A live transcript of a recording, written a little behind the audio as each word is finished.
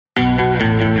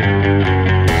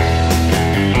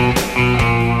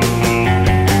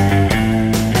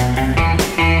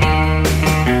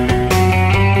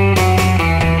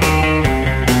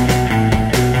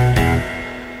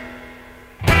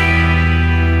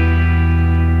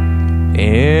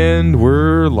And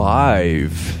we're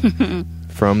live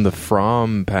from the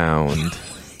From Pound.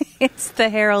 It's the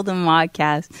Harold and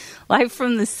Maude-cast, live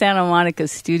from the Santa Monica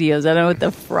studios. I don't know what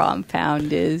the From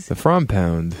Pound is. The From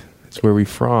Pound. It's where we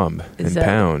from and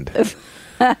pound. It's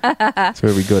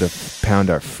where we go to pound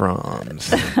our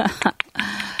froms.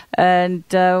 And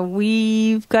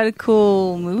we've got a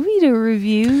cool movie to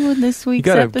review in this week's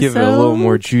episode. You gotta give it a little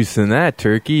more juice than that,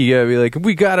 Turkey. You gotta be like,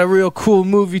 we got a real cool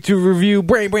movie to review.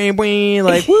 Brain, brain, brain.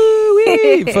 Like,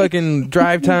 woo-wee. Fucking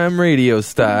drive time radio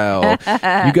style.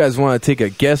 You guys want to take a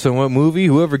guess on what movie?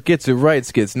 Whoever gets it right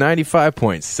gets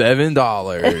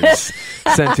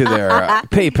 $95.7 sent to their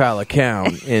PayPal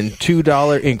account in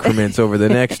 $2 increments over the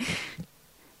next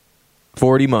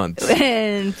 40 months.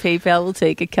 And PayPal will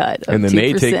take a cut of and then 2%.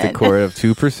 they take the cut of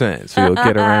 2%. So you'll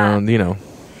get around,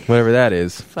 whatever that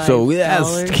is. $5. So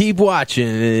yes, keep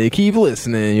watching, keep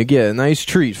listening. You get a nice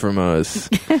treat from us.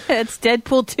 It's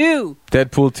Deadpool 2.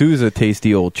 Deadpool 2 is a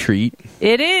tasty old treat.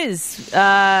 It is.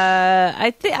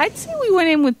 I'd say we went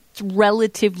in with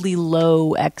relatively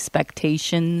low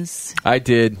expectations. I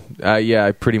did. Yeah,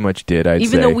 I pretty much did,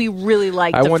 Even though we really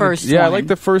liked the first one. Yeah, I like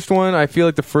the first one. I feel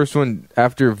like the first one,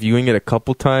 after viewing it a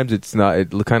couple times, it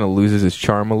kind of loses its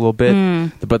charm a little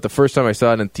bit. But the first time I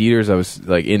saw it in theaters, I was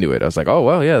like into it. I was like, oh,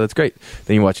 well, yeah, that's great.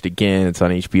 Then you watch it again. It's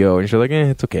on HBO. And you're like,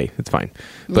 it's okay. It's fine.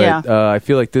 But I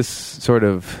feel like this sort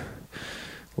of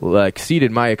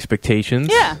exceeded my expectations.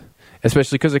 Yeah.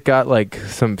 Especially because it got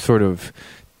some sort of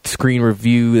screen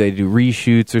review. They do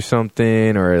reshoots or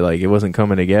something, or it wasn't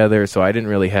coming together. So I didn't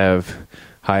really have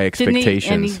high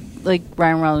expectations.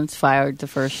 Ryan Reynolds fired the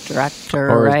first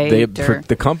director, or right?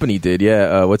 The company did,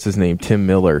 yeah. What's his name? Tim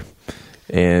Miller.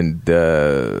 And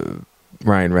Ryan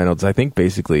Reynolds, I think,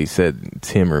 basically said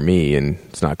it's him or me, and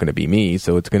it's not going to be me,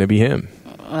 so it's going to be him.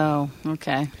 Oh,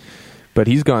 okay. But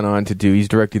he's gone on to he's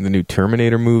directing the new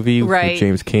Terminator movie with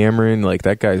James Cameron.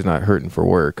 That guy's not hurting for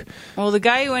work. Well, the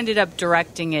guy who ended up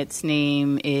directing its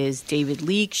name is David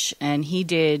Leitch, and he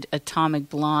did Atomic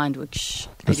Blonde, which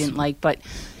I didn't like. But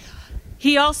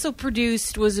he also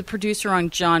was a producer on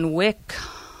John Wick.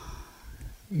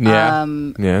 Yeah,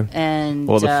 yeah. And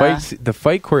the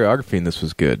fight choreography in this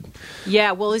was good.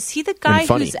 Yeah, well, is he the guy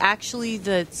who's actually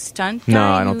the stunt guy?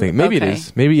 No, I don't think. Maybe it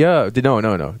is. Maybe no.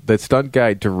 The stunt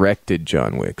guy directed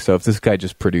John Wick. So if this guy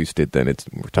just produced it, then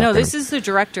we're talking. No, this is the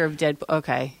director of Deadpool.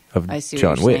 Okay, of I see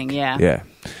John what you're Wick. saying. Yeah.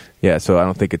 Yeah, so I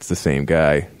don't think it's the same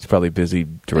guy. He's probably busy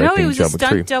directing No, he was John a Wick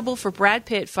stunt 3. double for Brad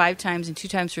Pitt 5 times and 2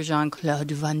 times for Jean-Claude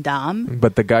Van Damme.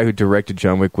 But the guy who directed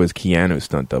John Wick was Keanu's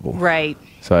stunt double. Right.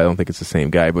 So I don't think it's the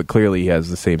same guy, but clearly he has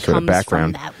the same sort of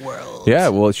background. From that world. Yeah,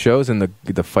 well, it shows in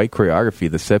the fight choreography.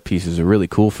 The set pieces are really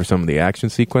cool for some of the action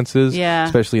sequences. Yeah.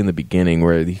 Especially in the beginning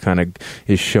where he kind of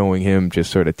is showing him just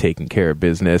sort of taking care of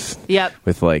business. Yep.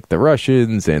 With the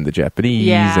Russians and the Japanese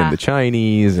and the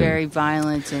Chinese. Very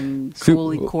violent and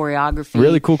cool choreography.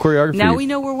 Really cool choreography. Now we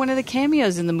know where one of the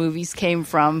cameos in the movies came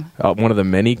from. One of the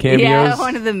many cameos? Yeah,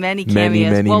 one of the many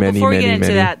cameos. Before we get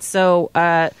into that, so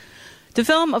the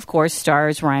film, of course,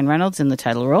 stars Ryan Reynolds in the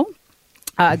title role.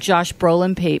 Josh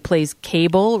Brolin plays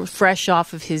Cable, fresh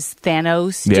off of his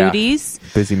Thanos duties.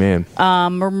 Busy man.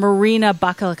 Marina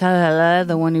Bacalacala,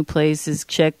 the one who plays his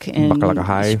chick, and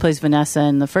she plays Vanessa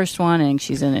in the first one, and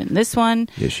she's in it in this one.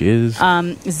 Yes, she is.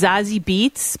 Zazie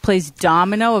Beetz plays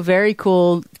Domino, a very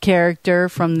cool character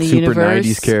from the Super universe.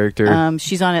 90s character.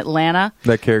 She's on Atlanta.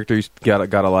 That character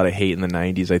got a lot of hate in the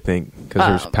 90s, I think,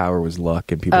 because her power was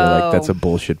luck, and people are like, that's a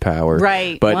bullshit power.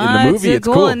 Right. But in the movie, it's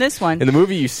cool. In this one. In the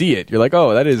movie, you see it. You're like,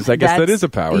 oh, that is a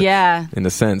power. Yeah. In a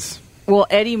sense. Well,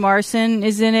 Eddie Marson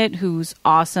is in it, who's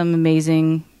awesome,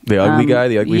 amazing. The ugly guy,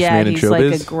 the ugliest man in showbiz.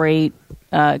 Yeah, he's a great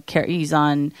character. He's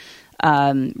on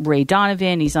Ray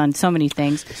Donovan. He's on so many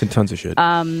things. He's in tons of shit.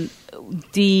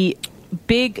 The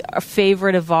big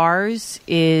favorite of ours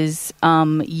is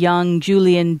young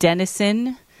Julian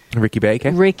Dennison. Ricky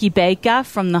Baker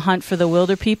from The Hunt for the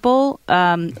Wilder People.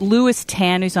 Louis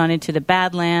Tan, who's on Into the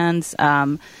Badlands.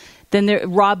 Then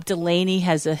Rob Delaney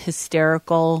has a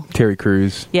hysterical... Terry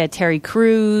Crews. Yeah, Terry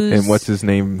Crews. And what's his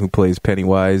name who plays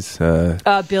Pennywise? Bill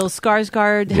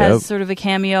Skarsgård has sort of a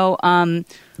cameo.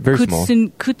 Very small.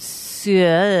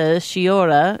 Kutsuya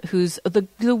Shiora, who's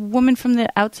the woman from The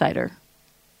Outsider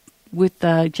with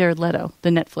Jared Leto, the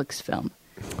Netflix film.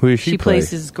 Who does she play? Plays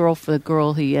his the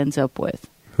girl he ends up with.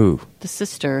 Who? The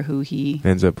sister who he... Who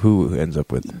ends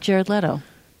up with? Jared Leto.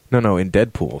 No, in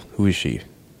Deadpool. Who is she?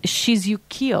 She's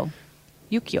Yukio.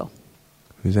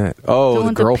 Who's that? Oh,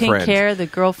 the girlfriend. The pink hair, the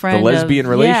girlfriend. The lesbian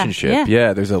relationship.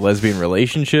 Yeah, there's a lesbian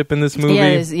relationship in this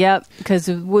movie. Yeah, because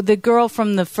the girl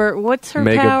from the what's her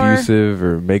Mega power? Abusive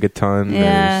or Megaton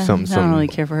or something. I don't really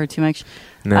care for her too much.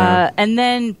 No. And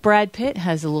then Brad Pitt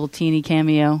has a little teeny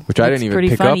cameo, which I didn't even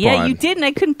pick up on. Yeah, you didn't.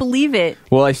 I couldn't believe it.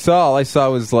 Well, all I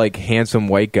saw was like handsome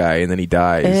white guy, and then he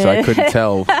dies, so I couldn't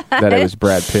tell that it was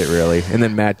Brad Pitt really. And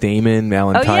then Matt Damon,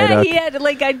 Alan Tudyk. Yeah, he had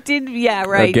I did. Yeah,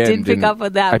 right. Again, didn't pick up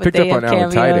on that. I but picked up on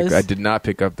Alan cameos. Tudyk. I did not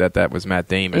pick up that was Matt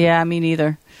Damon. Yeah, me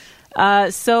neither.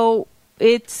 So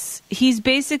he's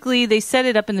basically, they set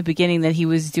it up in the beginning that he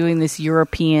was doing this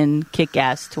European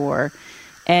kick-ass tour,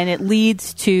 and it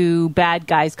leads to bad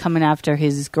guys coming after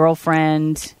his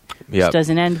girlfriend. Yep. Which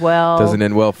doesn't end well. Doesn't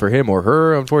end well for him or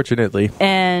her, unfortunately.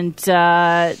 And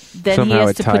then somehow he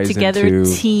has to put together a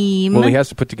team. Well, he has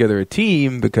to put together a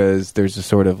team because there's a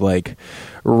sort of like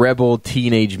rebel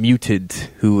teenage mutant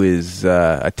who is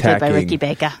attacking by Ricky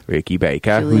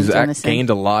Baker. Who's gained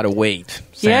a lot of weight.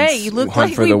 Yeah, he looked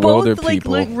like we both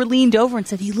leaned over and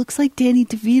said he looks like Danny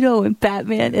DeVito in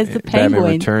Batman as the Penguin.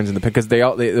 Batman Returns because they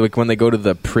like when they go to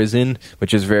the prison,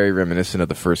 which is very reminiscent of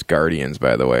the first Guardians,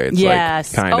 by the way. It's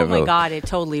yes. like kind of my God, it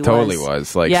totally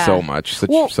was like so much.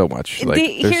 So much.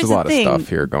 Like there's a lot of stuff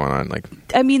here going on. Like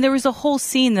I mean, there was a whole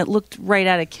scene that looked right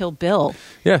out of Kill Bill.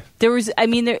 Yeah. There was I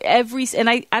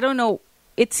don't know.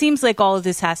 It seems like all of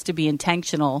this has to be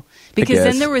intentional because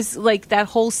then there was like that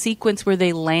whole sequence where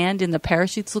they land and the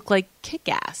parachutes look like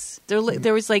Kick-Ass. There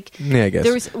was like I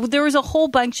guess. there was a whole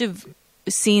bunch of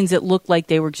scenes that looked like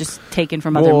they were just taken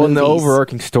from other movies. Well, and the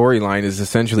overarching storyline is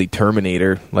essentially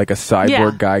Terminator. Like a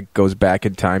cyborg guy goes back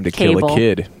in time to kill a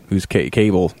kid who's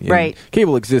Cable. Right.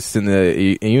 Cable exists in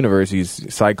the universe.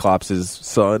 He's Cyclops'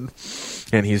 son,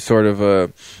 and he's sort of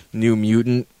a new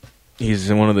mutant.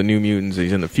 He's one of the new mutants.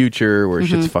 He's in the future where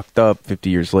shit's fucked up 50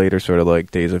 years later, sort of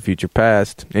like Days of Future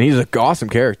Past. And he's an awesome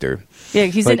character. Yeah,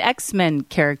 he's an X-Men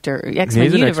character. X-Men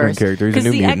he's universe. An X-Men character. He's a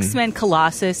new mutant. X-Men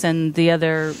Colossus and the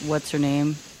other, what's her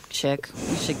name? Chick.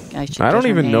 I don't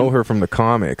even know her from the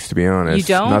comics, to be honest.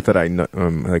 You don't? Not that I know,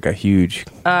 like a huge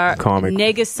comic.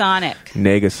 Negasonic. The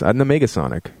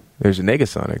Megasonic. There's a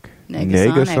Negasonic.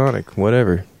 Negasonic.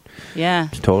 Whatever. Yeah.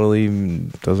 It totally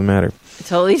doesn't matter. It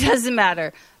totally doesn't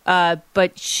matter.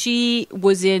 But she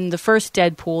was in the first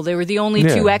Deadpool. They were the only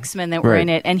two X-Men that were in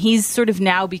it. And he's sort of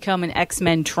now become an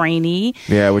X-Men trainee.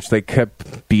 Yeah, which they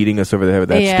kept beating us over the head with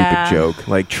that stupid joke.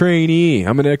 Like, trainee.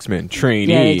 I'm an X-Men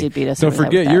trainee. Yeah, they did beat us Don't over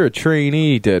forget, the head with you're a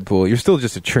trainee, Deadpool. You're still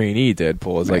just a trainee,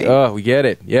 Deadpool. It's like, oh, we get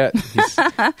it. Yeah, he's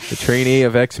the trainee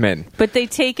of X-Men. But they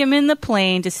take him in the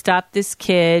plane to stop this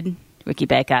kid, Ricky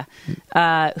Baker,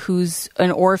 who's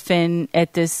an orphan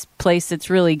at this place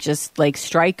that's really just like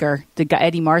Stryker. The guy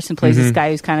Eddie Marson plays this guy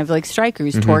who's kind of like Stryker,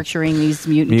 who's torturing these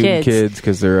mutant kids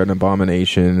because they're an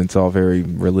abomination. It's all very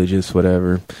religious,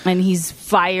 whatever. And he's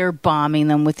fire bombing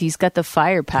them with. He's got the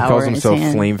firepower. He calls in himself his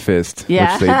hand. Flame Fist,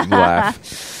 yeah. which they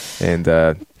laugh. And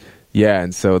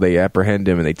and so they apprehend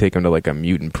him and they take him to like a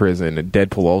mutant prison. And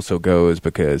Deadpool also goes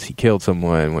because he killed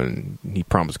someone when he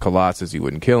promised Colossus he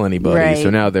wouldn't kill anybody. Right. So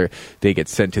now they get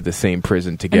sent to the same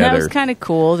prison together. And that was kind of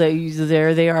cool that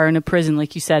there they are in a prison.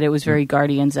 Like you said, it was very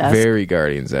Guardians-esque. Very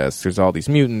Guardians-esque. There's all these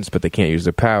mutants, but they can't use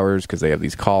their powers because they have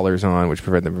these collars on, which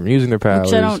prevent them from using their powers.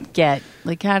 Which I don't get.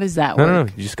 Like, how does that work?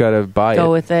 No. You just got to buy it.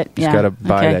 Go with it. You just got to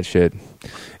buy that shit.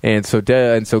 And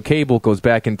so Cable goes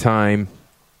back in time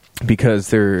because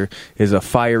there is a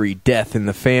fiery death in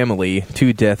the family,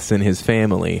 2 deaths in his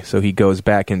family. So he goes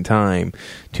back in time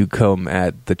to come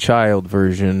at the child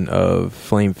version of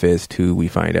Flame Fist, who we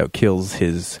find out kills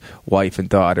his wife and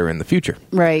daughter in the future.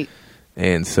 Right.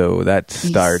 And so that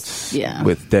starts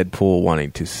with Deadpool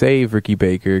wanting to save Ricky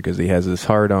Baker because he has this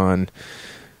hard-on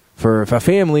for a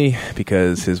family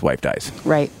because his wife dies.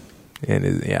 Right.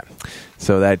 And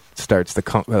so that starts the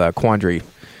quandary.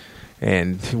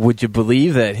 And would you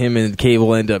believe that him and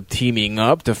Cable end up teaming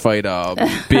up to fight a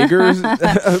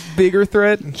bigger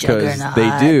threat? Because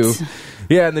they do.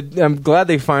 Yeah, and I'm glad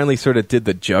they finally sort of did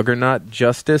the Juggernaut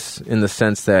justice in the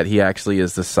sense that he actually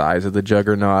is the size of the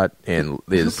Juggernaut. And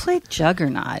who played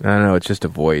Juggernaut? I don't know. It's just a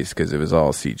voice because it was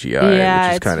all CGI. Yeah,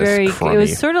 which is kind of crummy. It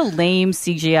was sort of lame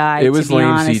CGI. It was to be lame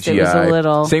honest. CGI. It was a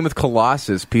little. Same with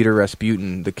Colossus, Peter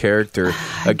Rasputin, the character.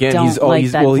 Again, don't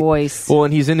he's that voice. Well,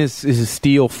 and he's in his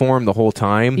steel form the whole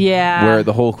time. Yeah. Where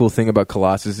the whole cool thing about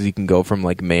Colossus is he can go from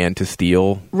like man to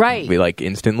steel, right? Like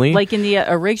instantly, like in the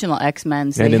original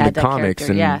X-Men, and in the comics,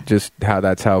 and just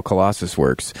that's how Colossus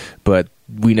works. But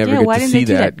we never get to see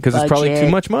that because it's probably too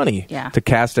much money to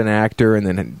cast an actor and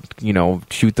then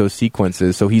shoot those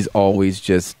sequences. So he's always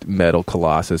just metal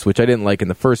Colossus, which I didn't like in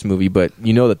the first movie. But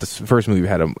that the first movie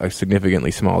had a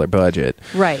significantly smaller budget,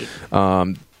 right?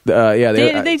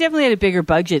 They definitely had a bigger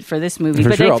budget for this movie,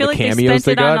 but sure, I feel like they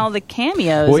spent it on all the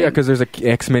cameos. Well, yeah, because there's a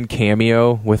X-Men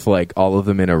cameo with like all of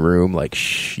them in a room, like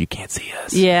shh, you can't see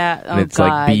us. Yeah, and it's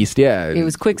like Beast. Yeah, it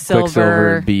was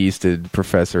Quicksilver, and Beast, and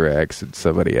Professor X, and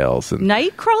somebody else. And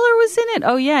Nightcrawler was in it.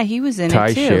 Oh yeah, he was in it too.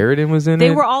 Ty Sheridan was in it.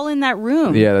 They were all in that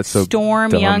room. Yeah, that's so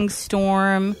Storm, dumb. Young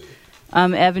Storm,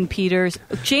 Evan Peters,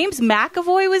 James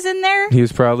McAvoy was in there. He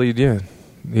was probably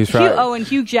and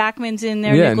Hugh Jackman's in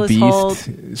there. Yeah, Nicholas and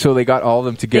Hoult. So they got all of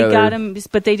them together. They got him,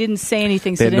 but they didn't say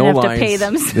anything, so they didn't have to pay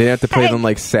them. They didn't have to pay them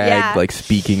like SAG, like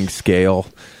speaking scale.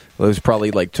 It was probably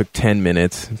like took 10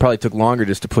 minutes. It probably took longer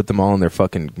just to put them all in their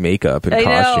fucking makeup and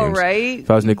costumes. Know, right?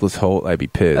 If I was Nicholas Hoult, I'd be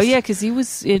pissed. Oh yeah, because he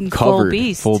was in Covered,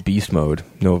 full beast mode.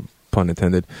 No pun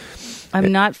intended.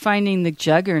 I'm not finding the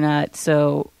Juggernaut,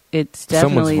 so it's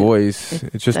definitely someone's voice.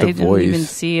 It's just a voice. I didn't even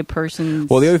see a person's.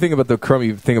 Well, the other thing about the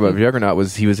crummy thing about Juggernaut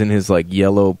was he was in his like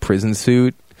yellow prison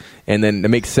suit. And then it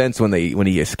makes sense when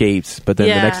he escapes, but then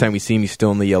the next time we see him, he's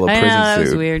still in the yellow prison suit. That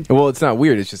was weird. Well, it's not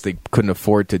weird. It's just they couldn't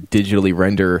afford to digitally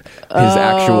render his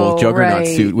actual Juggernaut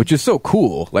suit, which is so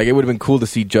cool. Like it would have been cool to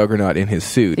see Juggernaut in his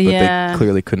suit, but they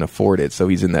clearly couldn't afford it. So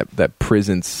he's in that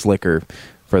prison slicker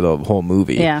for the whole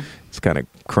movie. Yeah, it's kind of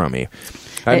crummy.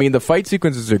 I mean, the fight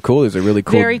sequences are cool. There's a really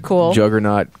cool, very cool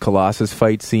Juggernaut Colossus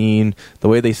fight scene. The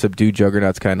way they subdue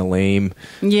Juggernaut's kind of lame.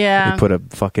 Yeah. They put a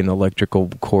fucking electrical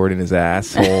cord in his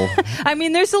asshole. I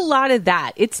mean, there's a lot of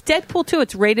that. It's Deadpool 2.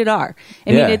 It's rated R.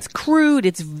 I mean, it's crude.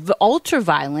 It's ultra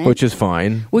violent. Which is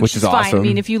fine. Which is fine. awesome. I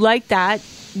mean, if you like that,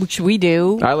 which we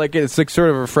do. I like it. It's like sort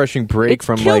of a refreshing break it's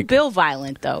from Kill like Bill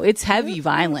violent though. It's heavy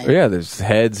violent. Yeah, there's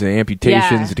heads and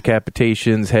amputations,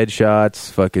 decapitations,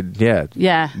 headshots, fucking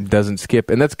yeah. Doesn't skip,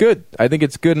 and that's good. I think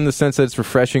it's good in the sense that it's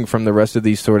refreshing from the rest of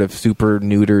these sort of super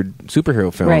neutered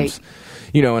superhero films. Right.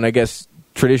 You know, and I guess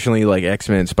traditionally like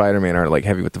X-Men and Spider-Man aren't like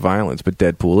heavy with the violence, but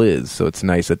Deadpool is. So it's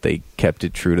nice that they kept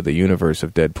it true to the universe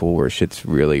of Deadpool where shit's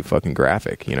really fucking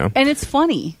graphic, you know? And it's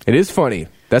funny. It is funny.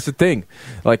 That's the thing.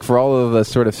 Like for all of the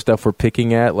sort of stuff we're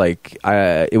picking at, like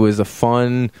it was a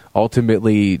fun,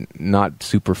 ultimately not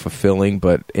super fulfilling,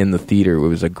 but in the theater it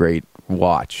was a great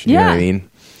watch. You know what I mean?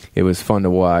 It was fun to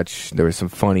watch. There were some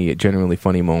genuinely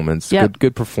funny moments. Yep.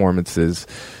 Good performances.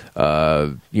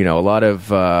 You know, a lot of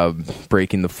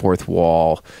breaking the fourth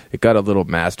wall. It got a little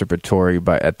masturbatory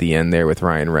at the end there with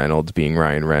Ryan Reynolds being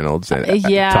Ryan Reynolds and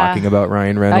talking about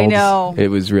Ryan Reynolds. I know. It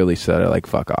was really sort of like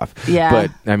fuck off. Yeah.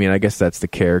 But I mean, I guess that's the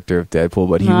character of Deadpool.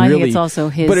 But I think it's also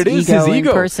his ego, in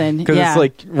person. Because it's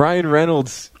like Ryan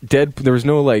Reynolds. There was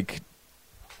no like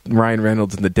Ryan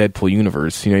Reynolds in the Deadpool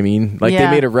universe, you know what I mean? Like they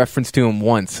made a reference to him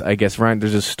once. I guess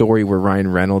there's a story where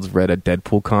Ryan Reynolds read a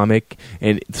Deadpool comic,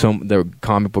 and the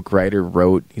comic book writer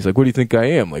wrote, he's like, "What do you think I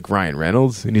am, like Ryan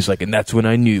Reynolds?" And he's like, "And that's when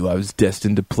I knew I was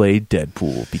destined to play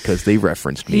Deadpool because they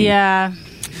referenced me." Yeah.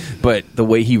 But the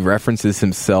way he references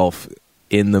himself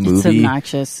in the movie, it's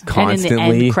obnoxious. Constantly.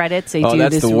 And in the end credits, they do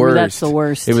that's this. The worst. That's the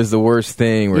worst. It was the worst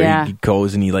thing where he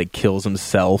goes and he like kills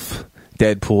himself.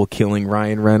 Deadpool killing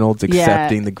Ryan Reynolds,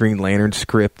 accepting the Green Lantern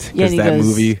script because that goes,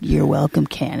 movie. You're welcome,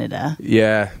 Canada.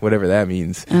 Yeah, whatever that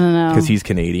means. I don't know because he's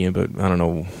Canadian, but I don't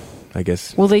know. I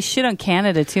guess. Well, they shit on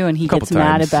Canada too, and he gets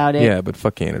mad about it. Yeah, but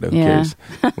fuck Canada. Who cares?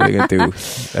 What are you gonna do?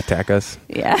 Attack us?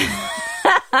 Yeah.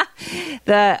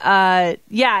 I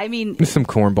mean, there's some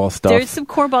cornball stuff. There's some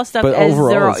cornball stuff, but as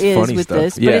overall, there is funny with stuff.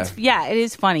 this. But it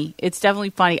is funny. It's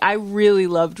definitely funny. I really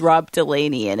loved Rob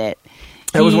Delaney in it.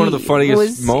 That was one of the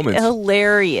funniest moments.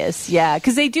 Hilarious, yeah.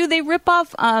 Because they rip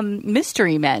off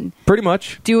Mystery Men. Pretty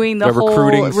much. Doing the whole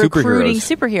recruiting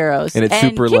superheroes. And it's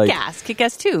super Kick-Ass.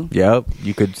 Kick-Ass 2. Yep.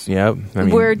 You could, I mean,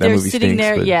 where that they're movie sitting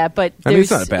stinks, there, but I mean,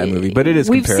 it's not a bad movie, but it is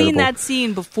We've comparable. seen that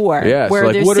scene before. Yeah, where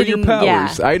so they're what sitting, are your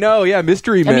powers? I know,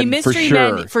 Mystery Men, Mystery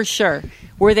Men, for sure.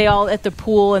 Where they all at the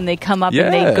pool and they come up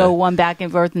and they go one back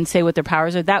and forth and say what their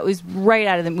powers are. That was right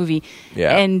out of the movie.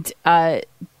 Yeah. And,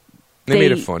 They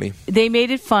made it funny. They made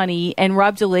it funny, and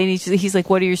Rob Delaney, he's like,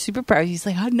 "What are your superpowers?" He's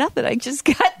like, "Oh, nothing. I just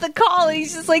got the call." And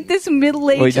he's just like this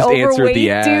middle-aged, overweight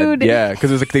the ad. dude. Yeah, because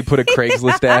it was like they put a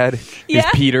Craigslist ad. It's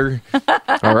Peter.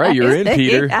 All right, you're in,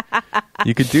 Peter.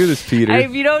 You could do this, Peter.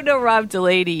 If you don't know Rob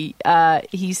Delaney,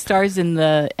 he stars in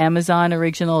the Amazon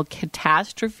original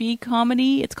Catastrophe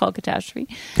comedy. It's called Catastrophe.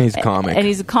 He's a comic. And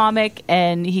he's a comic,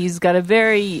 and he's got a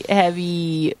very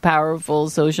heavy, powerful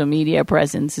social media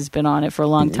presence. Has been on it for a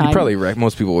long time. You probably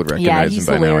most people would recognize him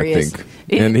by hilarious. now, I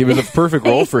think. And he was a perfect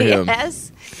role for him.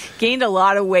 Yes. Gained a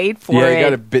lot of weight for it. Yeah, he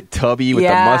got a bit tubby with the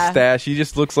mustache. He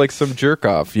just looks like some jerk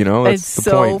off, you know? That's it's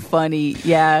the point. Funny.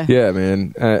 Yeah. Yeah,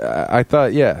 man. I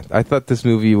thought this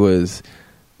movie was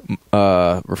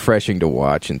refreshing to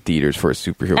watch in theaters for a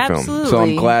superhero Absolutely.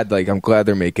 film. So I'm glad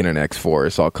they're making an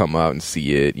X-Force. I'll come out and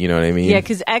see it. You know what I mean? Yeah,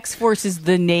 because X-Force is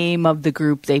the name of the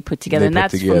group they put together, and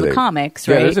that's from the comics,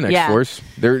 right? Yeah, there's an X-Force.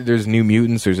 There's New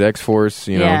Mutants. There's X-Force.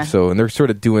 You know, so and they're sort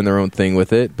of doing their own thing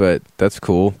with it, but that's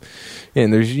cool.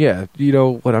 And there's you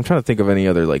know what? I'm trying to think of any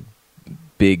other like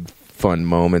big fun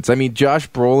moments. I mean, Josh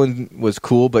Brolin was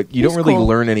cool, but you don't really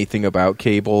learn anything about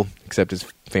Cable except his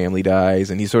family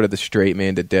dies, and he's sort of the straight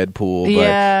man to Deadpool,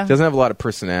 but he doesn't have a lot of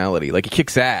personality. Like, he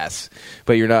kicks ass,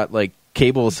 but you're not like...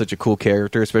 Cable is such a cool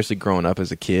character, especially growing up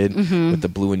as a kid with the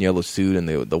blue and yellow suit and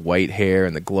the white hair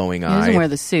and the glowing eye. He doesn't wear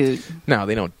the suit. No,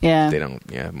 they don't. Yeah. They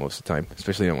don't, most of the time,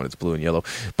 especially not when it's blue and yellow.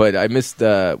 But I missed...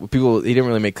 what people... He didn't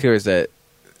really make clear is that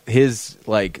his,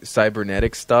 like,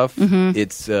 cybernetic stuff,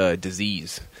 it's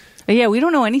disease. Yeah, we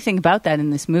don't know anything about that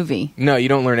in this movie. No, you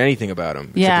don't learn anything about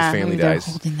him. Except his family dies.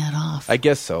 They're holding that off. I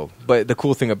guess so. But the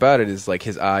cool thing about it is like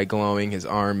his eye glowing, his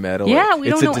arm metal. Yeah, we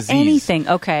don't know anything.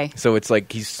 Okay. So it's like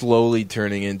he's slowly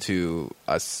turning into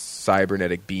a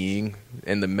cybernetic being,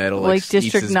 and the metal like eats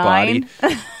District his 9?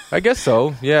 body. I guess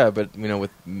so, yeah, but, you know,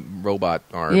 with robot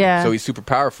arm. Yeah. So he's super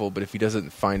powerful, but if he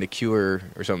doesn't find a cure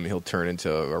or something, he'll turn into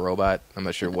a robot. I'm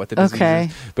not sure what the disease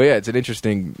is. But yeah, it's an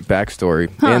interesting backstory.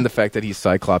 And the fact that he's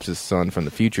Cyclops' son from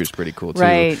the future is pretty cool, too.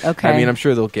 Right, okay. I mean, I'm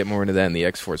sure they'll get more into that in the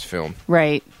X-Force film.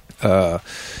 Right.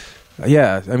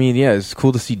 Yeah, I mean, it's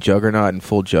cool to see Juggernaut in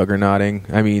full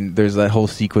juggernauting. I mean, there's that whole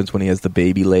sequence when he has the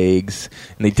baby legs,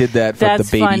 and they did that for the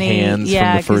baby hands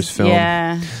from the first film.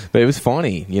 Yeah. But it was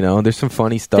funny, you know. There's some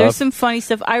funny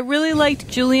stuff. I really liked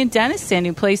Julian Dennison,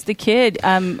 who plays the kid.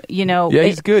 You know, yeah,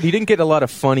 he's good. He didn't get a lot of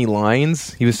funny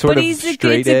lines. He was sort of straight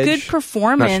edge. It's a good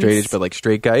performance. Not straight edge, but like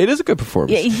straight guy. It is a good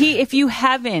performance. Yeah, if you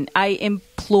haven't, I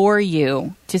implore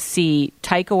you to see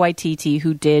Taika Waititi,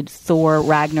 who did Thor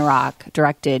Ragnarok,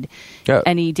 directed,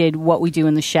 and he did What We Do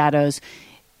in the Shadows.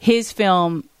 His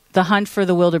film, The Hunt for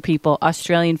the Wilder People,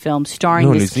 Australian film,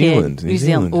 starring this kid. New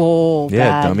Zealand. Oh, yeah,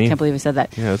 bad. Dummy. Can't believe I said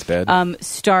that. Yeah, that's bad.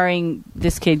 Starring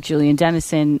this kid, Julian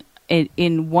Dennison,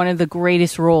 in one of the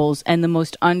greatest roles and the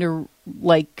most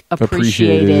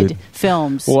appreciated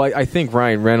films. Well, I think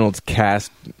Ryan Reynolds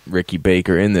cast Ricky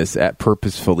Baker in this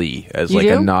purposefully as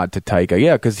a nod to Taika.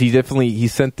 Yeah, because he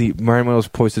sent Ryan Reynolds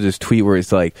posted this tweet where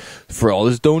it's like, for all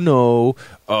this don't know,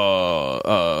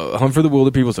 Hunt for the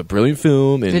Wilder People is a brilliant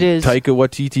film, and Taika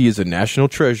Waititi is a national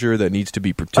treasure that needs to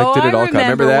be protected at all times.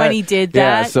 Remember that? When he did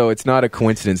that? Yeah, so it's not a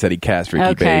coincidence that he cast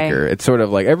Ricky Baker. It's sort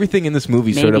of like everything in this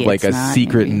movie is sort of like a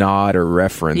secret nod or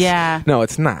reference. Yeah. No,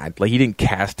 it's not. Like, he didn't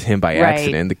cast him by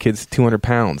accident. The kid's 200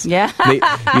 pounds. Yeah.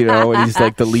 And he's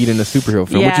like the lead in a superhero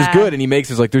film, which is good. And he makes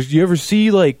us like, do you ever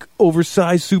see like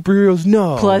oversized superheroes?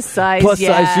 No. Plus size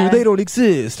they don't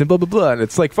exist, and blah, blah, blah. And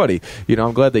it's like funny. You know,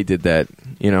 I'm glad they did that.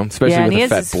 You know, especially with a fat boy. Yeah, and he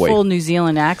has this full New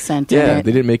Zealand accent in it. Yeah,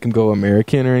 they didn't make him go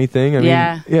American or anything. I mean,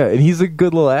 and he's a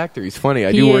good little actor. He's funny.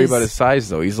 I do worry about his size,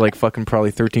 though. He's like fucking probably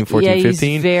 13, 14, 15.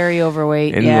 He's very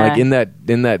overweight. And like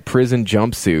in that prison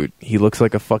jumpsuit, he looks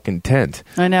like a fucking tent.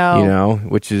 I know. You know,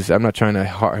 which is, I'm not trying to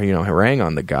harangue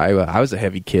on the guy. I was a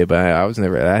heavy kid, but I was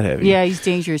never that heavy. Yeah, he's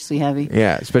dangerously heavy.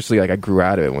 Yeah, especially like I grew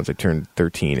out of it once I turned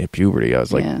 13 at puberty. I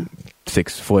was like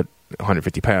 6 foot.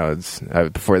 150 pounds.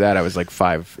 Before that, I was like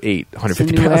 5'8",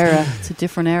 150 pounds. Era. It's a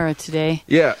different era today.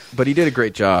 Yeah, but he did a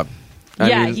great job. I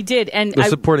mean, he did. And the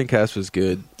supporting cast was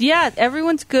good. Yeah,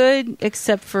 everyone's good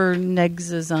except for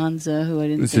Negazanza, who I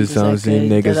didn't think was that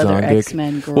good. That other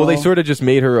X-Men girl. Well, they sort of just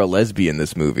made her a lesbian in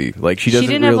this movie. Like, she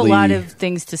didn't have a lot of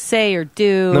things to say or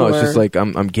do. No, it's just like,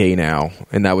 I'm gay now.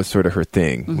 And that was sort of her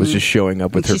thing, was just showing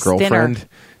up with her girlfriend. Thinner.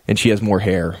 And she has more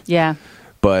hair. Yeah.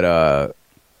 But,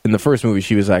 in the first movie,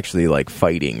 she was actually like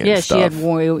fighting and stuff. She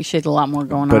had a lot more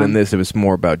going on. But in this, it was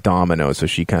more about Domino, so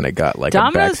she kind of got like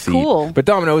Domino's a backseat. Cool. But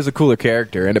Domino is a cooler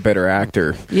character and a better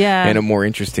actor. Yeah. And a more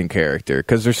interesting character.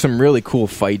 Because there's some really cool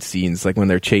fight scenes, like when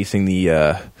they're chasing the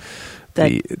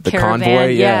convoy.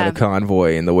 Yeah, the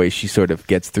convoy, and the way she sort of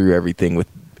gets through everything with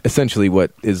essentially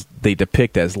what is they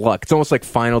depict as luck. It's almost like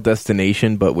Final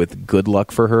Destination, but with good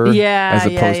luck for her. Yeah. As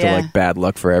opposed to like bad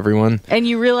luck for everyone. And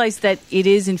you realize that it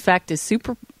is, in fact, a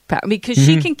super because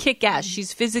she can kick ass.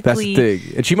 She's physically... That's the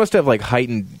thing. And she must have like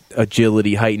heightened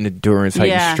agility, heightened endurance,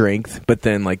 heightened strength, but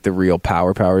then like the real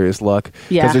power is luck.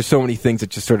 Yeah. Because there's so many things that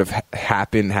just sort of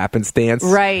happenstance.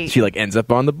 Right. She like ends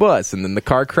up on the bus, and then the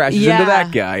car crashes into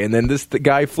that guy, and then the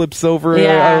guy flips over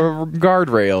a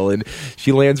guardrail, and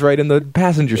she lands right in the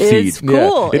passenger seat. It's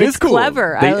cool. It is cool.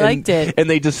 Clever. I liked it. And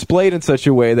they display it in such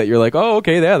a way that you're like, oh,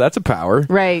 okay, that's a power.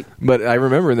 Right. But I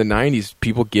remember in the 90s,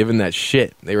 people giving that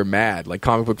shit. They were mad. Like,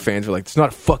 comic book fans were like, it's not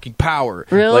a fucking power.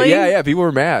 Really? Like, yeah, people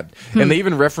were mad. And they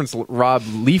even referenced reference Rob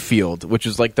Liefeld, which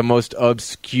is like the most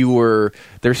obscure.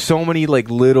 There's so many like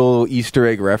little Easter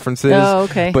egg references. Oh,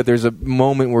 okay. But there's a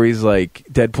moment where he's like,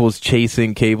 Deadpool's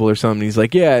chasing Cable or something. He's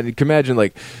like, yeah, and you can imagine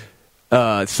like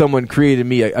someone created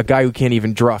me, a guy who can't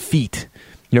even draw feet.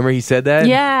 You remember he said that?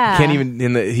 Yeah. He can't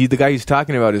even. The guy he's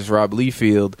talking about is Rob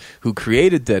Liefeld, who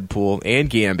created Deadpool and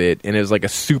Gambit, and is like a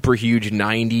super huge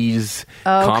 '90s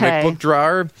comic book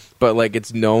drawer. But like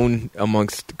it's known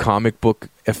amongst comic book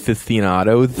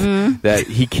aficionados that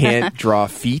he can't draw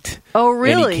feet. Oh,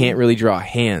 really? And he can't really draw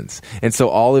hands, and so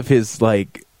all of his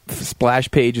like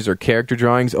splash pages or character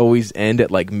drawings always end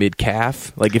at like mid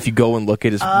calf. Like if you go and look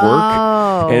at his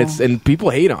work, and people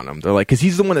hate on him. They're like, because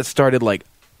he's the one that started like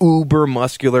uber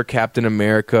muscular Captain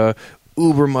America,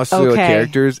 uber muscular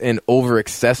characters, and over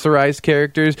accessorized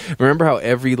characters. Remember how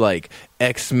every like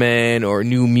X-Men or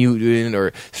New Mutant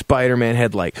or Spider-Man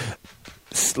had like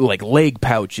leg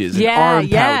pouches and arm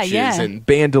pouches and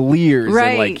bandoliers,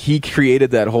 and like he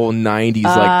created that whole 90s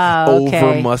like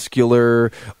over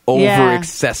muscular, over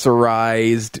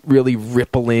accessorized, really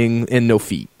rippling, and no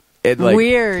feet. Like,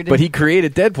 weird. But he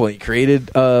created Deadpool. He created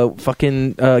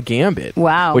fucking Gambit.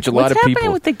 Wow. Which a lot of people. What's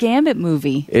happening with the Gambit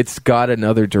movie? It's got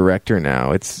another director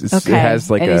now. It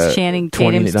has like is Channing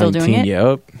Tatum still doing it?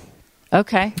 Yep.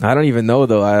 Okay. I don't even know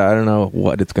though. I don't know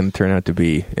what it's going to turn out to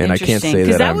be, and I can't say that.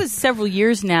 Because that was several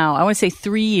years now. I want to say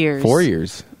 3 years. 4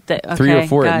 years. 3 or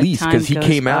 4 at least, because he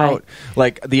came out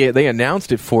like they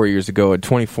announced it 4 years ago in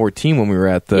 2014 when we were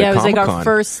at the it was Comic-Con. like our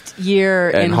first year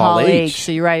in Hall H.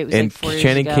 So you're right, it was and like 4 years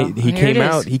Channing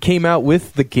ago. He came out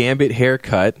with the Gambit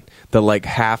haircut, the like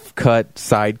half cut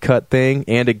side cut thing,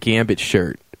 and a Gambit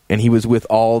shirt. And he was with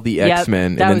all the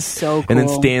X-Men. That was so cool. And then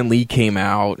Stan Lee came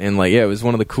out, and like it was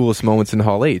one of the coolest moments in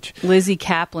Hall H. Lizzie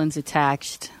Kaplan's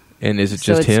attached. And is it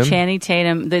just him? So it's Channing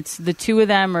Tatum. That's the two of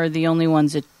them are the only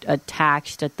ones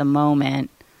attached at the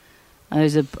moment.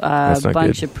 There's a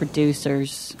bunch of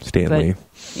producers. Stan Lee.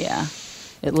 Yeah.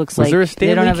 It looks was like there a Stan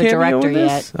they don't Lee have a director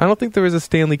yet. I don't think there was a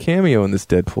Stan Lee cameo in this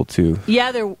Deadpool 2.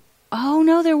 Yeah, there... Oh,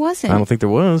 no, there wasn't. I don't think there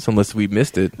was, unless we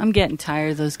missed it. I'm getting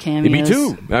tired of those cameos. Me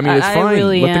too. I mean, it's fine. I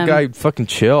really Let the guy fucking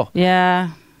chill.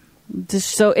 Yeah.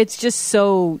 It's just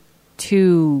so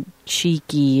too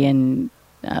cheeky and...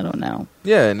 I don't know.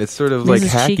 Yeah, and it's sort of like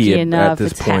hacky at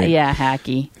this point.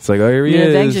 Hacky. It's like, oh, here he is. The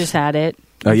Avengers had it.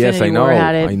 Oh, yes, I know.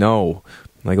 I know.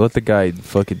 Like, let the guy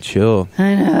fucking chill.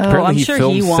 I know. Apparently, he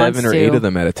films 7 or 8 of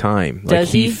them at a time. Like,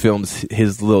 he films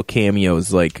his little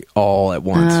cameos like all at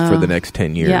once for the next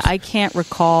 10 years. Yeah, I can't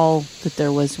recall that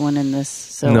there was one in this,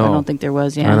 so I don't think there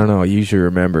was. Yeah, I don't know. I usually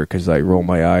remember because I roll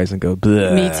my eyes and go,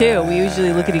 bleh. Me too. We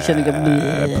usually look at each other and go,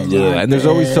 bleh, bleh. And there's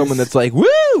always someone that's like, woo!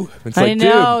 It's like, I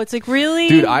know. Dude, it's like, really?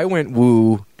 Dude, I went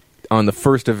woo on the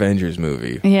first Avengers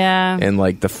movie. Yeah. And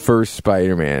like the first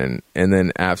Spider-Man, and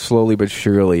then slowly but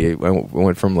surely it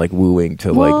went from like wooing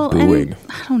to like booing.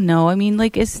 I don't know. I mean,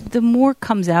 like as the more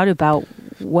comes out about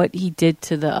what he did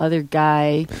to the other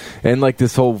guy, and like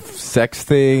this whole sex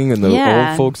thing and the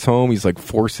old folks home, he's like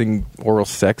forcing oral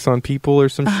sex on people or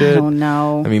some shit. I don't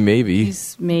know. I mean, maybe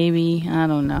I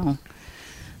don't know.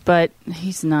 But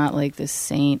he's not like this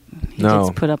saint. He gets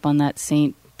put up on that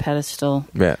saint pedestal.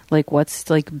 Yeah. Like what's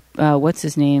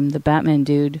his name? The Batman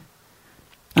dude.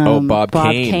 Bob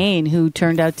Kane, who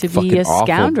turned out to be a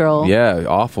scoundrel. Yeah,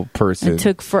 awful person. It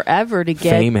took forever to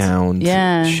get fame hound.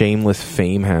 Yeah. Shameless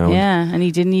fame hound. Yeah, and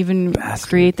he didn't even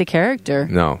create the character.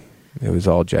 No. It was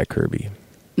all Jack Kirby.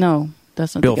 No,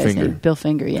 that's not Bill the guy's Finger. name. Bill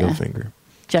Finger, yeah. Bill Finger.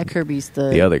 Jack Kirby's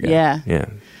the other guy. Yeah. Yeah.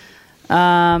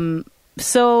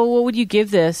 So what would you give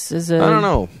this? I don't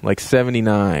know, like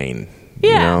 79. Yeah.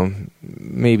 You know,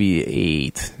 maybe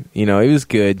 8. You know, it was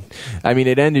good. I mean,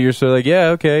 it ended. You're sort of like, yeah,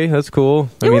 okay, that's cool.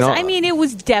 It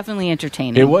was definitely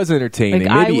entertaining. It was entertaining.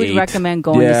 Like, maybe I would 8. recommend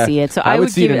going to see it. So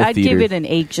I'd give it an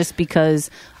 8 just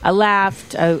because I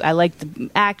laughed. I liked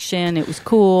the action. It was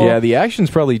cool. Yeah, the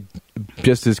action's probably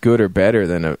just as good or better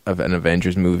than an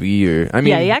Avengers movie.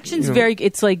 The action's very.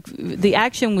 It's like the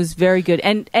action was very good,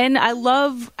 and I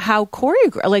love how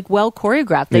well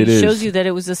choreographed. That shows you that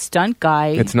it was a stunt guy.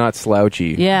 It's not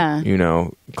slouchy. Yeah, you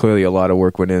know, clearly a lot of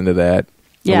work went into that.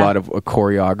 Yeah. A lot of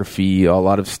choreography, a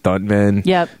lot of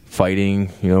stuntmen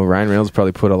fighting. You know, Ryan Reynolds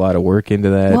probably put a lot of work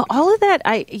into that. Well, all of that,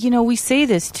 we say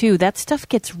this too. That stuff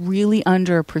gets really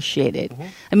underappreciated. Mm-hmm.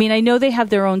 I mean, I know they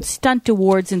have their own stunt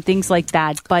awards and things like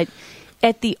that, but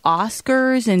at the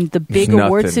Oscars and the big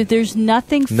awards, there's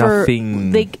nothing for.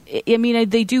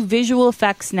 They do visual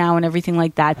effects now and everything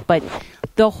like that, but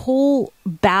the whole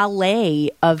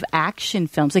ballet of action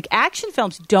films, like action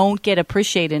films, don't get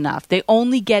appreciated enough. They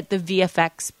only get the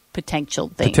VFX potential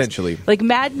things. Potentially. Like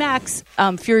Mad Max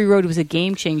Fury Road was a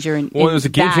game changer. It was a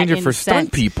game changer for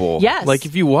stunt people. Yes. Like,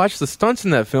 if you watch the stunts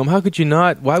in that film, why would you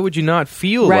not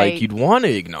feel like you'd want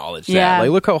to acknowledge that? Like,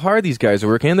 look how hard these guys are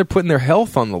working, and they're putting their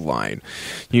health on the line.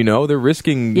 You know, they're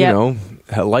risking, you know,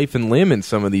 life and limb in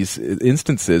some of these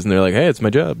instances, and they're like, hey, it's my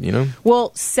job, you know?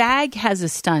 Well, SAG has a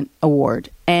stunt award,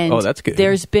 and that's good.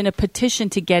 There's been a petition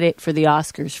to get it for the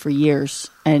Oscars for years,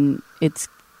 and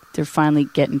they're finally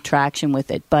getting traction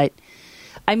with it. But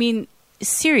I mean,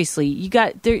 seriously, you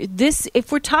got this.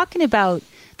 If we're talking about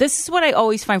this, is what I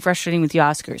always find frustrating with the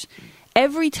Oscars.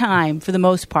 Every time, for the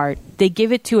most part, they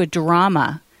give it to a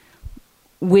drama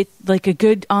with like a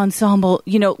good ensemble.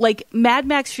 You know, like Mad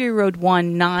Max Fury Road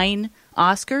won 9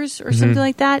 Oscars or something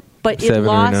like that, but 7 or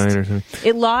 9 or something.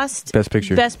 It lost Best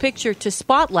Picture to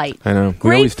Spotlight. I know. Great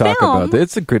we always film. talk about that.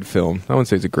 It's a good film. I wouldn't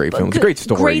say it's a great film. It's a great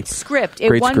story. Great script.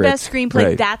 It won Best Screenplay.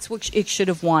 Right. That's what it should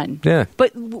have won. Yeah.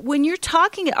 But when you're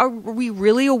talking, are we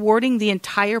really awarding the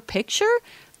entire picture?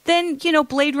 Then, you know,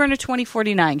 Blade Runner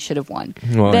 2049 should have won.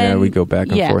 Well, yeah, we go back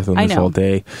and forth on this all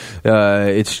day.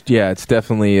 It's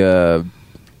definitely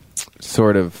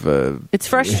sort of it's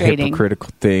frustrating,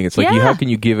 hypocritical thing. It's like, how can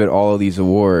you give it all of these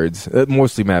awards?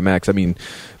 Mostly Mad Max, I mean,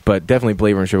 but definitely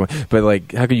Blade Runner should win. But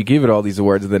like, how can you give it all these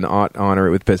awards and then honor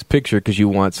it with Best Picture because you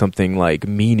want something like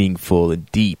meaningful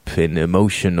and deep and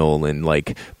emotional and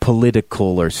like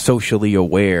political or socially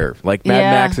aware? Like Mad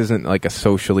Max isn't like a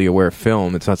socially aware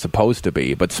film. It's not supposed to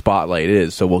be, but Spotlight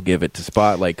is. So we'll give it to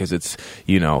Spotlight because it's,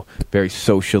 you know, very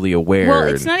socially aware. Well,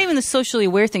 it's not even the socially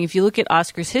aware thing. If you look at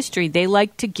Oscars history, they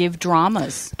like to give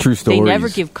dramas. True stories. They never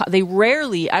give. They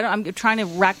rarely. I'm trying to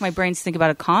rack my brains to think about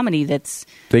a comedy that's.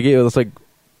 They gave. It's like.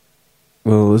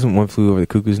 Well, isn't One Flew Over the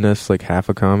Cuckoo's Nest like half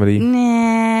a comedy?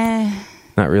 Nah.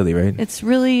 Not really, right? It's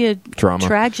really a drama.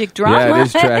 Tragic drama. Yeah, it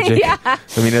is tragic. I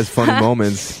mean, it has funny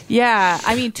moments. Yeah.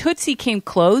 I mean, Tootsie came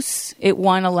close. It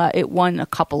won a lot. It won a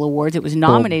couple awards. It was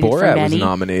nominated for many. Borat was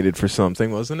nominated for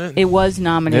something, wasn't it? It was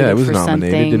nominated for something. Yeah, it was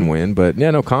nominated. It didn't win. But,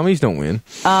 yeah, no, comedies don't win.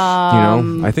 You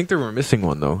know? I think they were missing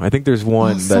one, though. I think there's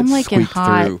one that squeaked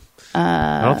through.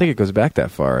 I don't think it goes back that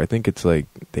far. I think it's like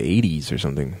the 80s or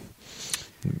something.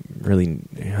 Really,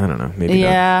 I don't know. Maybe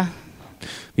not.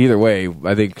 Either way,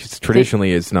 I think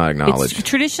traditionally it's not acknowledged.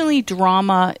 Traditionally,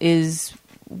 drama is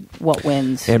what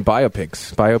wins. And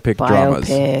biopic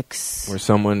dramas. Where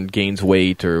someone gains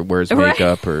weight or wears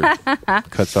makeup or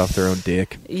cuts off their own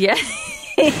dick. Yeah.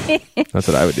 That's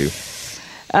what I would do.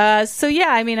 So, yeah,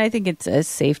 I mean, I think it's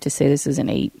safe to say this is an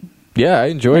 8. Yeah, I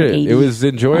enjoyed it. It was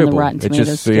enjoyable. It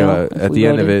just, at the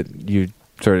end of it, you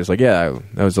sort of just like, that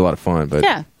was a lot of fun. But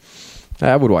yeah.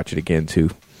 I would watch it again,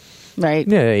 too. Right.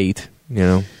 Yeah, 8, you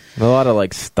know. A lot of,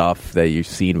 like, stuff that you've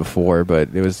seen before, but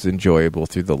it was enjoyable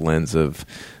through the lens of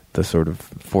the sort of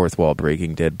fourth wall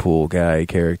breaking Deadpool guy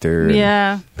character.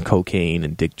 And cocaine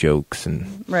and dick jokes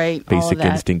and Basic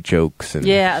Instinct jokes. And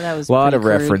that was a lot of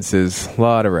references. A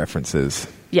lot of references.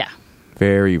 Yeah.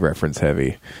 Very reference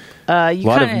heavy. A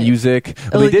lot of music.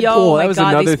 Well, they did. That was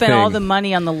another they spent thing. all the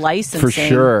money on the licensing. For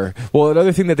sure. Well,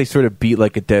 another thing that they sort of beat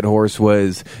like a dead horse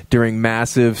was during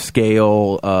massive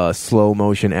scale slow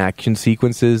motion action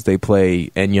sequences, they play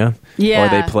Enya. Yeah.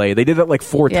 Or they did it like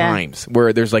 4 times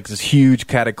where there's like this huge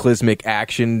cataclysmic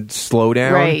action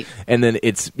slowdown. Right. And then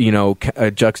it's, you know,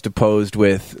 juxtaposed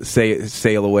with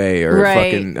Sail Away or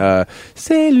fucking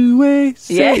Sail Away.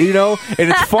 You know? And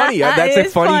it's funny. That's a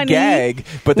funny gag.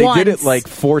 But they did it like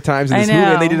 4 times in this movie,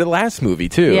 and they did it last movie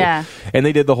too. Yeah. And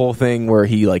they did the whole thing where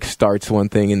he like starts one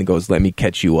thing and goes, "Let me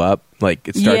catch you up." Like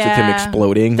it starts with him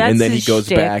exploding, and then he goes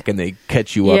back and they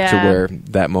catch you up to where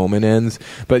that moment ends.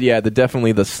 But yeah,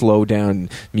 definitely the slow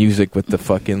down music with the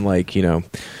fucking like, you know,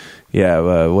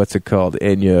 what's it called,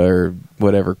 Enya or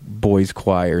whatever boys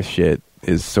choir shit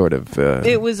is sort of.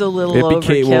 It was a little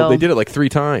overkill. Well, they did it like 3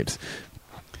 times.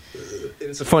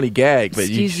 It's a funny gag, but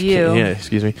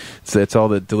excuse me. It's all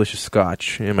the delicious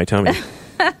scotch in my tummy.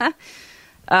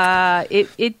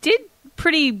 It did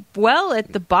pretty well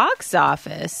at the box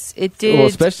office. It did. Well,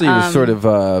 especially it was sort of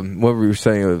what we were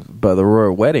saying about the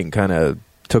royal wedding kind of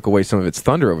took away some of its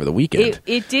thunder over the weekend.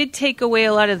 It did take away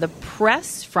a lot of the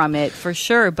press from it, for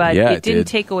sure, but it didn't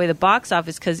take away the box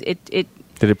office because it did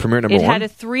it premiere number 1? It had a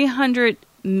 $300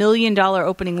 million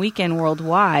opening weekend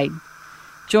worldwide.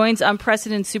 Joins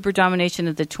unprecedented super domination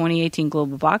of the 2018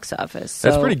 global box office. So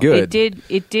that's pretty good.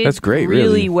 It did That's great,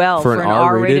 really well for an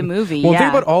R-rated movie. Well, think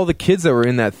about all the kids that were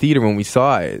in that theater when we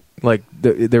saw it. Like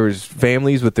there was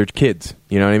families with their kids.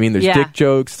 You know what I mean? There's dick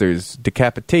jokes. There's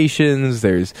decapitations.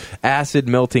 There's acid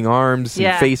melting arms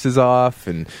and faces off.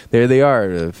 And there they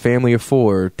are, a family of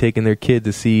 4 taking their kid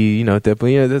to see. You know,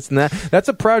 that's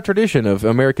a proud tradition of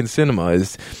American cinema,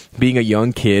 is being a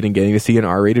young kid and getting to see an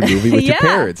R-rated movie with your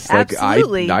parents. Like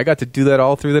absolutely. I got to do that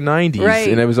all through the 90s,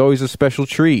 and it was always a special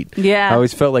treat. Yeah, I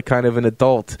always felt like kind of an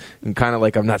adult and kind of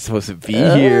like I'm not supposed to be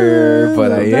here,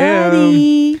 but I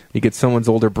am. You get someone's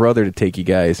older brother to take you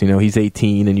guys. You know, he's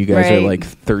 18 and you guys are like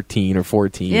 13 or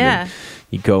 14. Yeah. And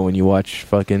you go and you watch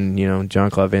fucking, you know,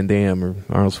 Jean-Claude Van Damme or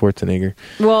Arnold Schwarzenegger.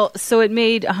 Well, so it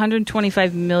made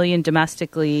 $125 million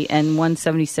domestically and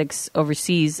 $176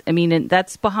 overseas. I mean,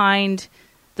 that's behind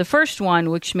the first one,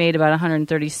 which made about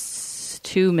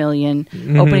 $132 million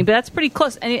opening, but that's pretty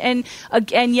close. And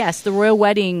yes, the royal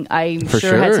wedding, I'm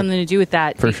sure had something to do with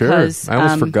that. For because, sure. I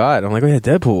almost forgot. I'm like, oh yeah,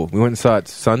 Deadpool. We went and saw it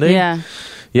Sunday. Yeah.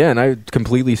 Yeah, and I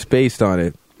completely spaced on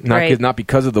it. Not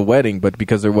because of the wedding, but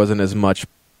because there wasn't as much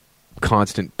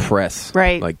constant press.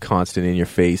 Right. Like constant in your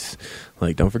face.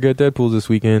 Like, don't forget Deadpool this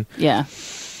weekend. Yeah.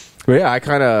 But yeah, I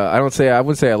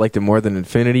wouldn't say I liked it more than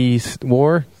Infinity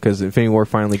War, because Infinity War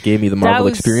finally gave me the Marvel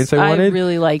experience I wanted. I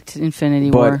really liked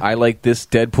Infinity War. But I like this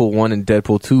Deadpool 1 and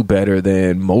Deadpool 2 better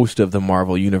than most of the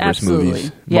Marvel Universe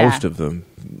movies. Yeah. Most of them.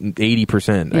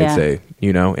 80%, I'd say.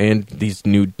 You know, and these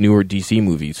newer DC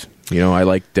movies. You know, I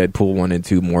like Deadpool 1 and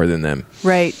 2 more than them.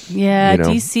 Right. Yeah, you know?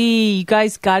 DC, you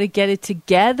guys got to get it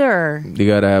together. They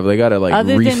got to like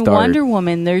Other restart. than Wonder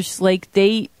Woman, there's like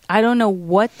I don't know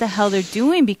what the hell they're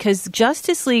doing, because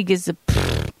Justice League is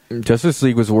Justice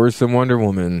League was worse than Wonder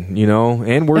Woman, you know,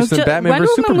 and worse than Batman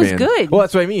vs Superman. Wonder Woman was good. Well,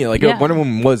 that's what I mean. Like Wonder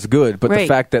Woman was good, but the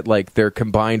fact that like their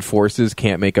combined forces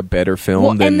can't make a better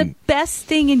film than. And the best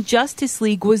thing in Justice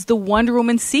League was the Wonder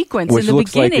Woman sequence which in the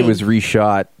looks beginning. like it was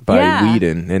reshot by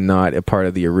Whedon and not a part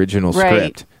of the original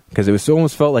script, because it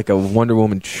almost felt like a Wonder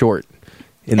Woman short.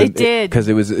 It did, because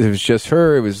it was just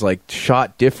her. It was like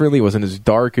shot differently. It wasn't as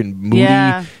dark and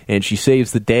moody, and she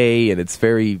saves the day, and it's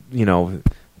very, you know,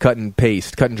 cut and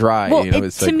paste, cut and dry. Well, you know,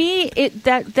 to me,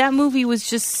 that movie was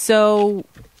just so,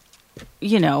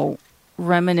 you know,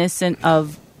 reminiscent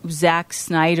of Zack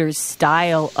Snyder's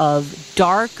style of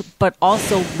dark, but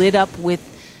also lit up with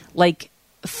like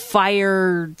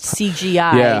fire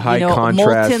CGI, high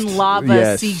contrast, molten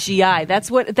lava CGI. That's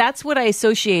what I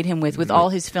associate him with all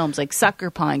his films, like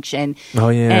Sucker Punch and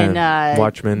Watchmen,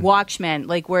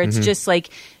 like where it's just like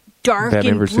dark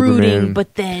Batman and brooding, Superman,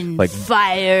 but then like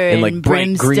fire and like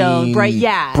brimstone, bright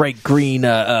green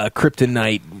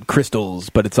kryptonite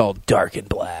crystals, but it's all dark and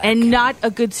black and not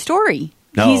a good story.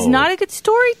 No. He's not a good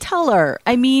storyteller.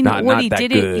 I mean, he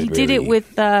did it with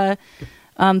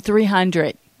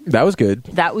 300. That was good.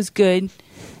 That was good.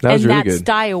 That was really good.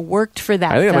 Style worked for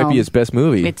that. I think it might be his best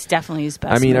movie. It's definitely his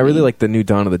best. I mean, movie. I really like the new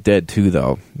Dawn of the Dead too,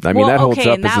 though. I mean, that holds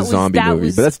up as a zombie movie,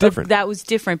 but that's different. That was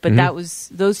different, but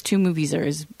those two movies are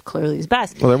clearly his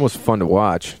best. Well, they're most fun to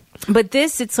watch. But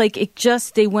this, it's like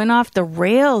they went off the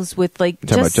rails with like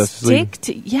just stick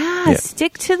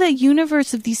to the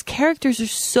universe of these characters are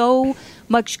so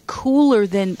much cooler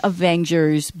than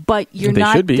Avengers, but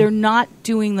they're not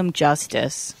doing them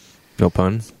justice. No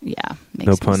pun? Yeah.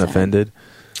 No pun offended.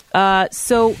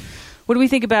 So, what do we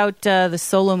think about the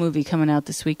Solo movie coming out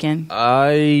this weekend?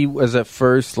 I was at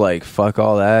first like, fuck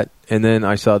all that. And then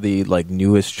I saw the like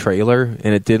newest trailer,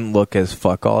 and it didn't look as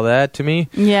fuck all that to me.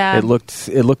 Yeah. It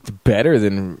looked better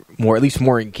than at least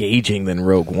more engaging than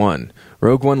Rogue One.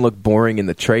 Rogue One looked boring in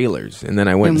the trailers, and then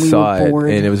I went and saw it,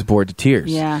 and it was bored to tears.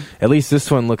 Yeah. At least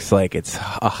this one looks like it's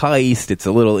a heist. It's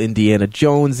a little Indiana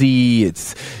Jonesy.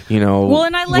 It's, you know, well,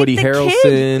 and I like Woody Harrelson.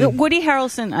 Kid. Woody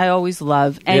Harrelson, I always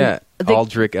love. And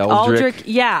Aldrich.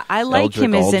 Yeah, I like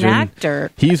him as an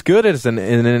actor. He's good as in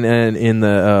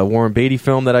the Warren Beatty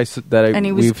film that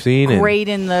we've seen. Great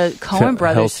in the Coen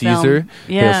Brothers film.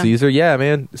 Hail Caesar. Yeah,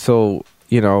 man. So,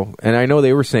 you know, and I know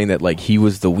they were saying that like he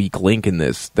was the weak link in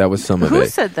this. That was some of it. Who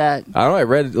said that? I don't know. I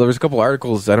read there was a couple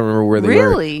articles. I don't remember where they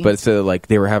were, but it said like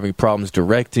they were having problems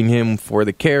directing him for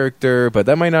the character. But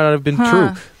that might not have been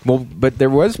true. Well, but there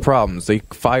was problems. They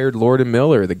fired Lord and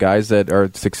Miller, the guys that are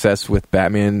success with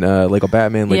Batman, Lego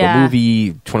Batman, Lego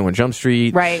Movie, 21 Jump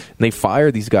Street. Right. And they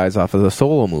fired these guys off of the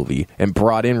Solo movie and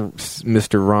brought in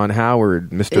Mr. Ron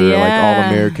Howard, Mr. like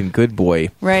all-American good boy.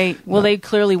 Right. Well, they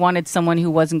clearly wanted someone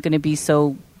who wasn't going to be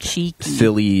so cheeky,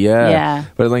 silly. Yeah.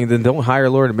 But like, then don't hire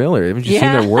Lord Miller. Haven't you seen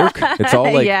their work? It's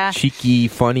all like cheeky,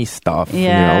 funny stuff,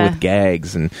 with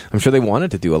gags. And I'm sure they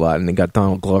wanted to do a lot. And they got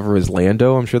Donald Glover as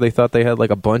Lando. I'm sure they thought they had like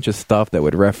a bunch of stuff that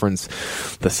would reference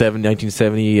the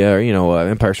 1970,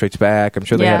 Empire Strikes Back. I'm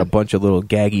sure they had a bunch of little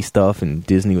gaggy stuff. And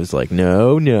Disney was like,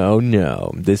 no.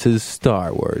 This is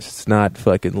Star Wars. It's not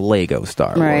fucking Lego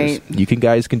Star Wars. You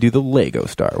guys can do the Lego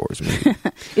Star Wars movie.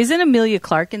 Isn't Emilia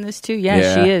Clarke in this too?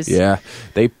 Yeah, she is. Yeah,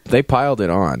 they piled it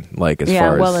on. Like as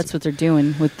far as well, that's what they're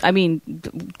doing with. I mean,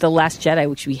 The Last Jedi,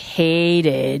 which we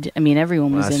hated. I mean,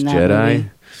 everyone was in that movie.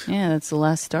 Yeah, that's the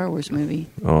last Star Wars movie.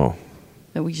 Oh,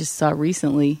 that we just saw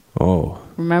recently. Oh,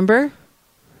 remember?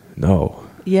 No.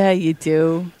 Yeah, you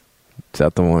do. Is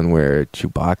that the one where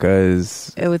Chewbacca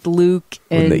is with Luke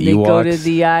and they go to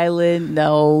the island?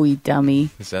 No, you dummy.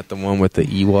 Is that the one with the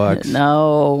Ewoks?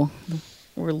 No.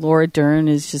 Where Laura Dern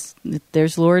is just...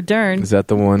 There's Laura Dern. Is that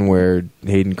the one where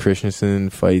Hayden Christensen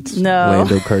fights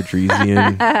Lando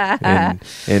Calrissian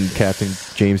and Captain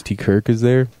James T. Kirk is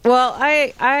there? Well,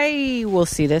 I will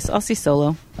see this. I'll see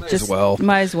Solo. Might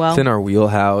as well. It's in our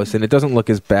wheelhouse, and it doesn't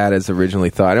look as bad as originally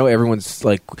thought. I know everyone's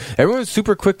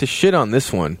super quick to shit on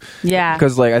this one. Yeah.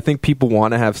 Because I think people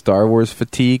want to have Star Wars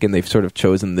fatigue, and they've sort of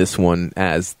chosen this one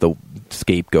as the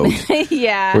scapegoat.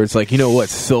 Yeah. Where it's like, you know what,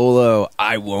 Solo,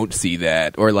 I won't see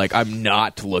that. Or like, I'm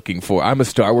a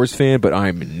Star Wars fan, but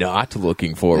I'm not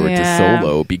looking forward to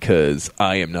Solo because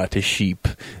I am not a sheep.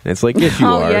 And it's like, yes, you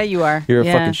are. Yeah, you are. You're a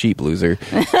fucking sheep, loser.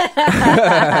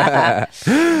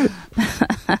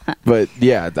 But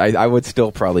yeah, I would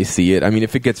still probably see it. I mean,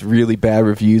 if it gets really bad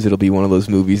reviews, it'll be one of those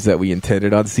movies that we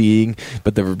intended on seeing,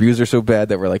 but the reviews are so bad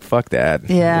that we're like, fuck that.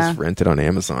 Yeah. Just rent it on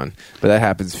Amazon. But that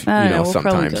happens,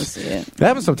 sometimes. Go see it. That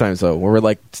happens sometimes, though, where we're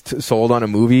like sold on a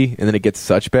movie and then it gets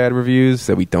such bad reviews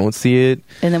that we don't see it.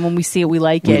 And then when we see it, we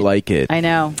like it. We like it. I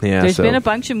know. Yeah, there's been a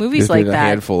bunch of movies like that. There's been a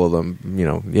handful of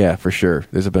them, yeah, for sure.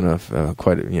 There's been a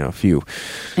few.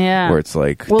 Yeah. Where it's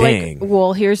like,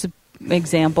 dang. Here's an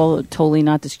example, totally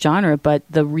not this genre, but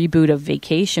the reboot of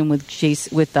Vacation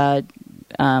with Ed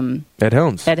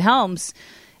Helms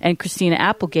and Christina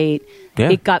Applegate. Yeah.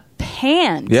 It got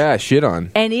panned. Yeah, shit on.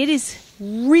 And it is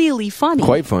really funny.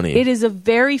 Quite funny. It is a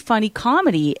very funny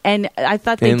comedy, and I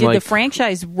thought they did the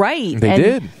franchise right. They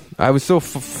did. I was so, we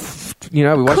watched it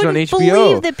on HBO. Couldn't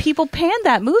believe that people panned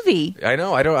that movie. I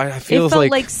know. I feel it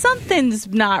felt like something's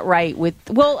not right with.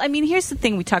 Well, I mean, here's the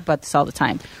thing: we talk about this all the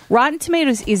time. Rotten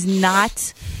Tomatoes is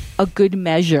not a good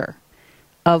measure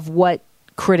of what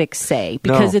critics say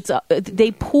because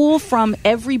they pull from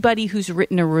everybody who's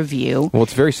written a review. Well,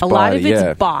 it's very spotty. A lot of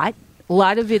it's bought. A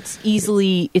lot of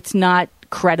it's not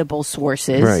credible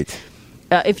sources. Right.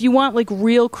 If you want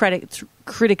real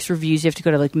critics reviews, you have to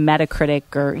go to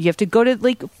Metacritic, or you have to go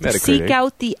to seek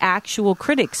out the actual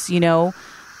critics,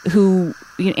 who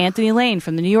Anthony Lane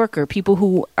from the New Yorker, people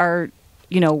who are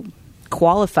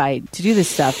qualified to do this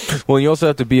stuff. Well, you also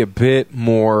have to be a bit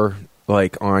more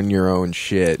on your own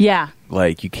shit. Yeah.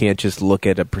 You can't just look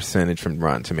at a percentage from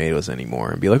Rotten Tomatoes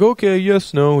anymore and be like, okay,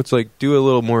 yes, no. It's do a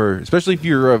little more, especially if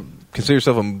you're consider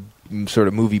yourself a sort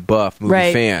of movie buff,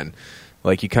 movie fan.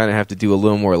 You kind of have to do a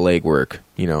little more legwork,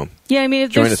 Yeah, I mean,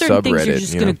 if there's certain things you're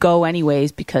just going to go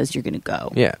anyways because you're going to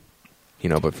go. Yeah.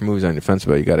 But for movies on your fence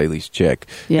about, you got to at least check.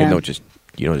 Yeah. And don't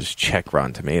just check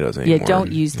Rotten Tomatoes anymore. Yeah,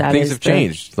 don't use that. Things have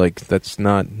changed. That's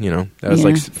not, that was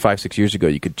 5-6 years ago.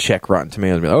 You could check Rotten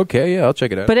Tomatoes and be like, okay, yeah, I'll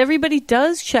check it out. But everybody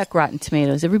does check Rotten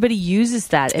Tomatoes. Everybody uses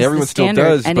that as Everyone the standard.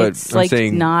 Still does, and but it's I'm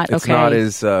saying not it's not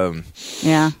as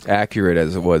accurate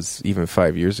as it was even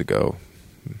 5 years ago.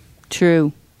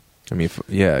 True. I mean,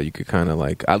 you could kind of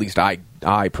at least I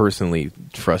personally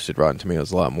trusted Rotten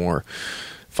Tomatoes a lot more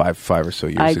 5 or so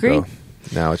years ago.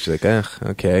 Now it's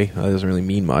okay, that doesn't really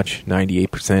mean much.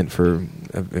 98% for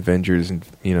Avengers and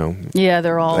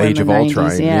they're all Age in the of 90s,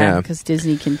 Ultron, because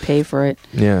Disney can pay for it.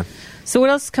 Yeah. So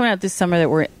what else is coming out this summer that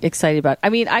we're excited about? I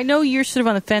mean, I know you're sort of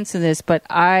on the fence in this, but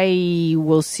I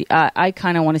will see. I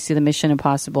kind of want to see the Mission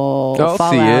Impossible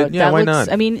Fallout. See it. Yeah, why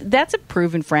not? I mean, that's a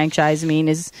proven franchise. I mean,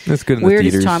 as good in weird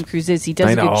the as Tom Cruise is, he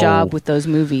does a good job with those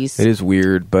movies. It is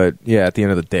weird, but yeah, at the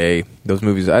end of the day, those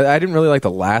movies. I didn't really like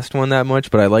the last one that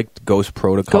much, but I liked Ghost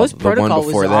Protocol. Ghost Protocol one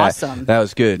before was awesome. That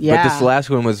was good. Yeah. But this last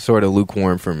one was sort of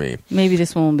lukewarm for me. Maybe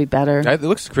this one will be better. It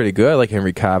looks pretty good. I like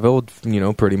Henry Cavill,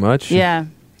 pretty much. Yeah.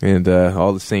 And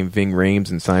all the same Ving Rhames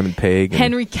and Simon Pegg.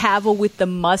 Henry Cavill with the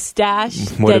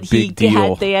mustache what a big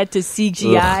deal. They had to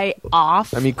CGI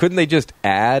off. I mean, couldn't they just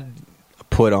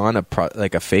put on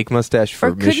a fake mustache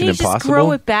for Mission Impossible? Just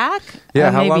grow it back? Yeah,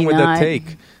 how long would that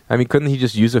take? I mean, couldn't he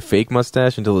just use a fake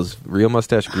mustache until his real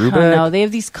mustache grew back? No, they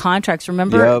have these contracts.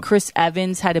 Remember, Chris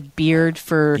Evans had a beard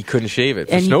for... He couldn't shave it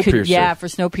for Snowpiercer. Yeah, for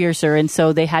Snowpiercer. And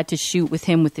so they had to shoot with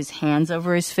him with his hands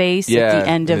over his face at the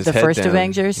end of the first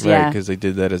Avengers. Right, because they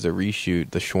did that as a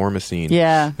reshoot, the shawarma scene.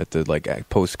 Yeah. At the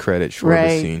post-credit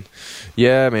shawarma scene.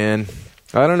 Yeah, man.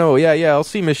 I don't know. Yeah. I'll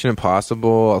see Mission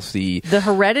Impossible. I'll see... The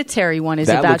Hereditary one is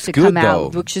about to come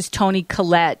out, which is Toni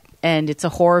Collette. And it's a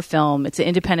horror film. It's an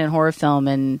independent horror film,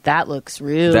 and that looks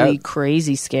really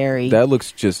crazy scary. That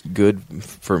looks just good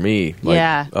for me.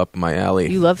 Up my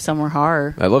alley. You love summer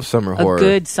horror. I love summer horror. A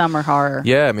good summer horror.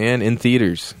 Yeah, man, in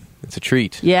theaters. It's a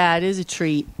treat. Yeah, it is a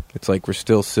treat. It's like we're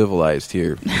still civilized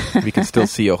here. We can still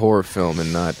see a horror film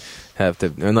and not have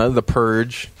to... And The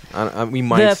Purge. We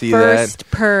might see that. The first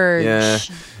Purge. Yeah.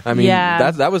 I mean,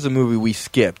 that was a movie we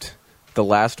skipped. The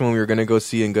last one we were going to go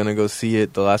see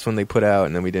it. The last one they put out,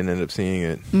 and then we didn't end up seeing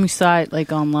it. We saw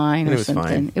it online or something.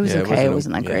 Fine. It was okay. It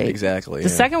wasn't that great. Exactly. The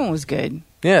second one was good.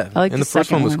 Yeah. I like and the first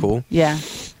one was cool. Yeah.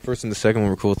 First and the second one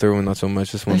were cool. Third one not so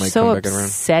much. This one might so come back around.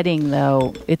 Upsetting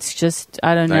though. It's just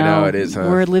I don't know. I know it is. Huh?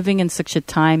 We're living in such a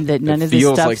time that none of this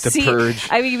feels stuff. Like the Purge.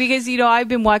 I mean, because I've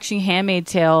been watching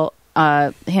Handmaid's Tale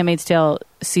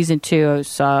season 2. I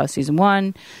saw season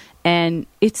 1. And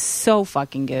it's so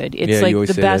fucking good. It's like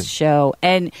the best show.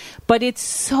 But it's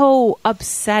so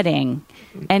upsetting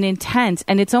and intense.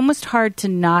 And it's almost hard to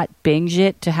not binge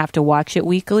it, to have to watch it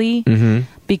weekly,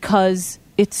 because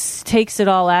it takes it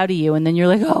all out of you. And then you're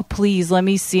like, oh, please, let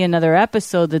me see another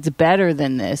episode that's better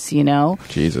than this,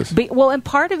 Jesus. And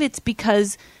part of it's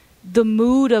because the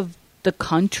mood of the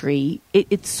country,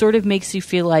 it sort of makes you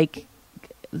feel like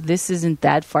this isn't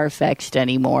that far-fetched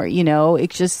anymore,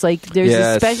 It's just like there's,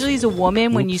 especially as a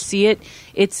woman, when you see it,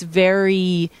 it's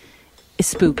very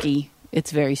spooky.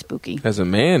 It's very spooky. As a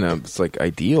man, it's like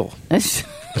ideal.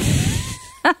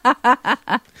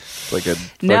 Like a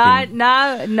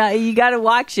no, you got to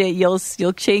watch it. You'll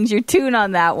change your tune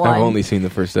on that one. I've only seen the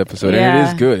first episode, and it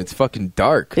is good. It's fucking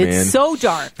dark, man. It's so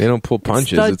dark. They don't pull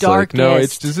punches. It's like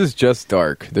this is just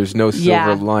dark. There's no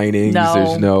silver linings. No,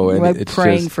 there's no. And we're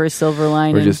praying for a silver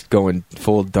lining. We're just going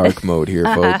full dark mode here,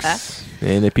 folks,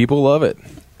 and the people love it.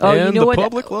 Oh, and the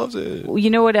public loves it. You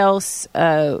know what else?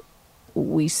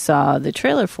 We saw the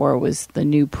trailer for was the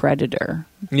new Predator.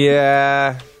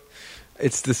 Yeah.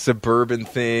 It's the suburban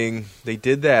thing. They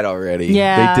did that already.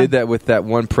 Yeah. They did that with that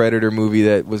one Predator movie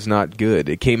that was not good.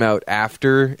 It came out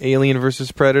after Alien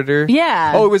vs. Predator.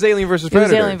 Yeah. Oh, it was Alien vs.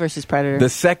 Predator. It was Alien vs. Predator. The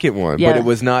second one, but it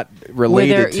was not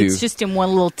related to... It's just in one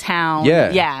little town.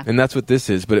 Yeah. And that's what this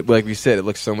is. But like we said, it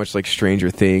looks so much like Stranger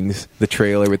Things. The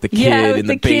trailer with the kid in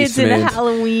the basement. Kids in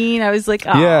Halloween. I was like,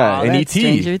 oh, and that's E.T.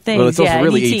 Stranger Things. Well, it's also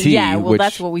really E.T. Yeah, well,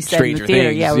 that's what we said in the theater.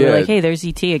 Yeah, we were like, hey, there's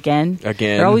E.T. again.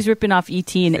 They're always ripping off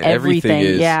E.T. and everything.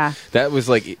 Yeah. That was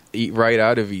like right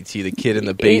out of E.T., the kid in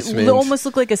the basement. It almost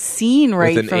looked like a scene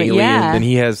right with an from alien. Yeah. Then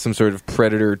he has some sort of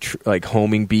predator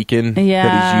homing beacon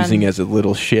that he's using as a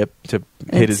little ship to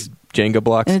hit his Jenga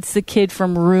blocks. And it's the kid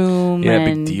from Room. Yeah,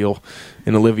 big deal.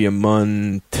 And Olivia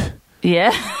Munn.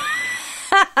 Yeah.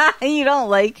 You don't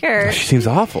like her. She seems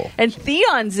awful. And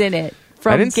Theon's in it.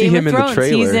 From I didn't Game see him of Thrones. in the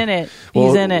trailer. He's in it. Well,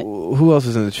 he's in it. Who else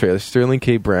is in the trailer? Sterling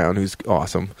K. Brown, who's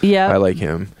awesome. Yeah. I like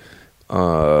him.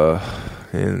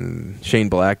 And Shane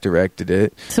Black directed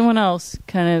it. Someone else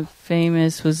kind of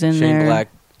famous was in there. Shane Black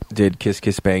did Kiss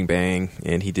Kiss Bang Bang,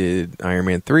 and he did Iron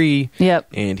Man 3. Yep.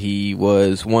 And he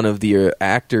was one of the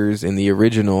actors in the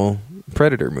original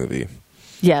Predator movie.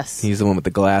 Yes. He's the one with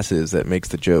the glasses that makes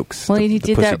the jokes. Well, he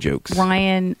did that jokes.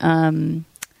 Ryan,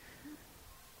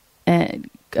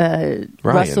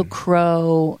 Russell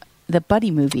Crowe, the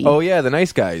Buddy movie. Oh, yeah, The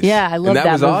Nice Guys. Yeah, I love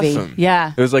that was movie. Awesome.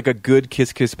 Yeah. It was like a good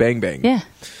Kiss Kiss Bang Bang. Yeah.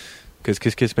 Because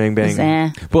Kiss Kiss Bang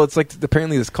Bang. Well, it's like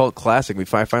apparently this cult classic. We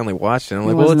finally watched it. And I'm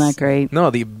like, wasn't that great. No,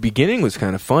 the beginning was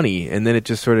kind of funny, and then it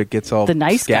just sort of gets all The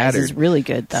Nice scattered. Guys is really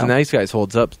good, though. The Nice Guys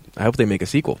holds up. I hope they make a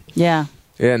sequel. Yeah.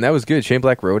 Yeah, and that was good. Shane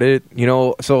Black wrote it.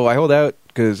 So I hold out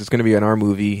because it's going to be an R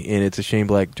movie, and it's a Shane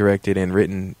Black directed and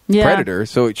written Predator,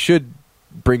 so it should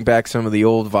bring back some of the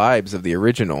old vibes of the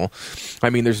original. I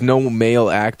mean, there's no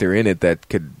male actor in it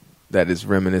that is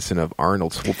reminiscent of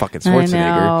Arnold fucking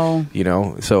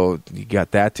Schwarzenegger. So you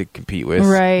got that to compete with.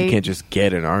 Right. You can't just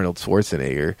get an Arnold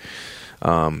Schwarzenegger.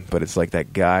 But it's like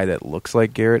that guy that looks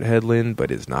like Garrett Hedlund,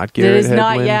 but is not Garrett Hedlund.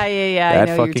 Not, yeah. That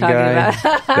I know fucking you're guy.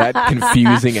 about. That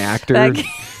confusing actor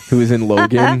who was in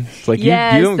Logan. It's like,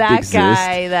 yes, you don't that exist.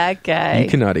 That guy. You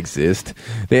cannot exist.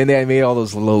 They made all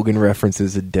those Logan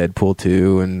references to Deadpool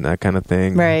 2 and that kind of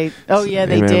thing. Right. Oh, yeah,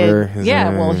 they Remember? did.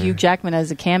 Yeah, well, Hugh Jackman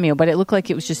has a cameo, but it looked like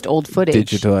it was just old footage.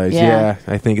 Digitalized, yeah.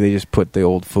 I think they just put the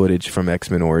old footage from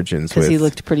X-Men Origins. Because he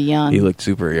looked pretty young. He looked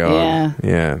super young.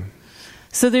 Yeah.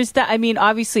 So there's that. I mean,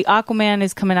 obviously, Aquaman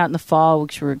is coming out in the fall,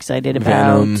 which we're excited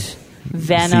about.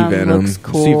 Venom looks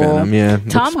cool. See Venom, yeah.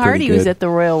 Tom Hardy was at the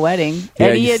royal wedding. Yeah,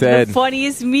 and he had the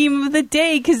funniest meme of the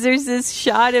day because there's this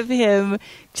shot of him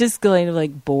just going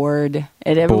like bored.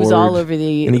 And it was all over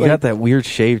the... And he got that weird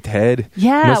shaved head.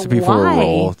 Yeah, must be for a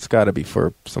role. It's got to be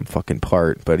for some fucking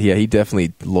part. But yeah, he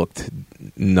definitely looked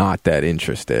not that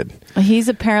interested. He's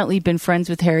apparently been friends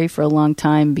with Harry for a long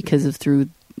time through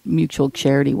mutual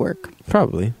charity work.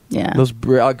 Probably. Yeah.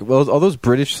 All those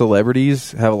British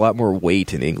celebrities have a lot more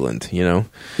weight in England, you know?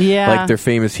 Yeah. Like they're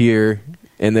famous here,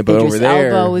 and then but Idris over there,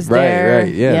 Elba was there.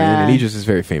 Right, yeah. And Idris is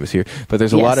very famous here, but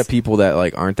there's a lot of people that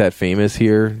like aren't that famous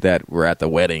here that were at the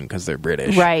wedding because they're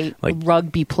British, right? Like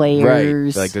rugby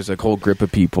players, right? Like there's a whole grip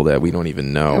of people that we don't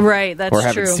even know, right? That's or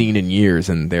haven't seen in years,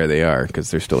 and there they are because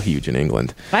they're still huge in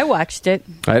England. I watched it.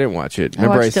 I didn't watch it.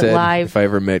 Remember, I said live. If I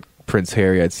ever met Prince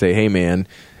Harry, I'd say, "Hey, man,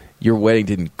 your wedding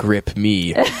didn't grip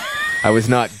me." I was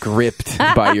not gripped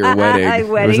by your wedding.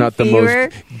 It was not the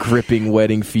most gripping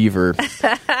wedding fever.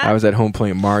 I was at home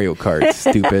playing Mario Kart,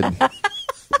 stupid.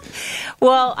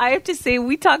 Well, I have to say,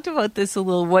 we talked about this a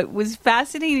little. What was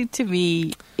fascinating to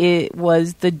me, it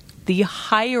was the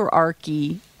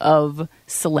hierarchy of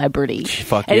celebrity.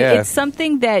 Fuck and yeah. It's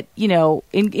something that, you know,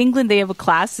 in England they have a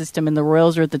class system and the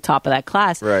royals are at the top of that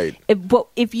class. Right. But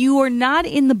if you are not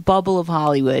in the bubble of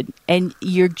Hollywood and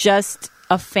you're just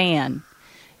a fan,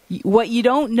 what you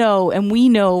don't know, and we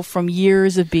know from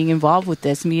years of being involved with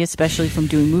this, me especially from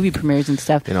doing movie premieres and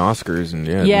stuff. And Oscars and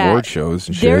award shows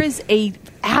and shit. There is a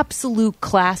absolute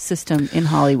class system in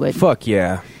Hollywood. Fuck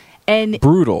yeah. And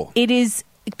brutal. It is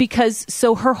because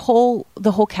the whole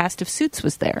cast of Suits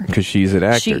was there. Because she's an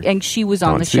actor. She was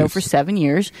on the show for 7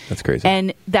 years. That's crazy.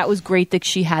 And that was great that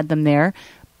she had them there.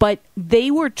 But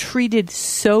they were treated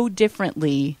so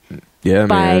differently. Yeah,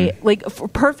 man. Like, for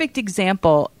perfect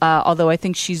example, although I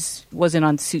think wasn't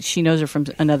on Suits, she knows her from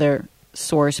another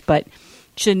source, but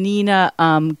Janina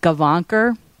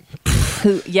Gavankar,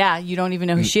 who, you don't even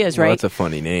know who she is, right? That's a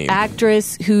funny name.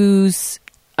 Actress who's,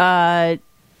 I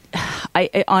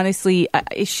honestly,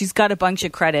 she's got a bunch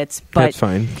of credits, but that's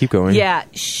fine. Keep going. Yeah,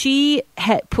 she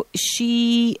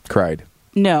cried.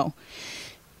 No,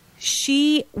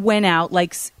 she went out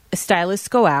like. Stylists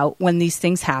go out when these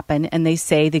things happen and they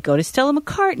go to Stella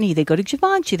McCartney, they go to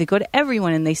Givenchy, they go to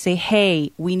everyone and they say, hey,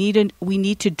 we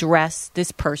need to dress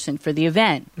this person for the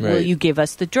event. Right. Will you give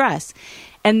us the dress?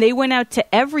 And they went out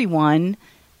to everyone.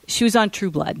 She was on True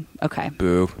Blood. Okay.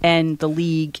 Boo. And The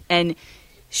League. And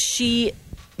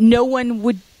no one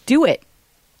would do it.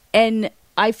 And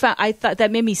I thought that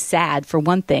made me sad for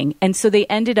one thing. And so they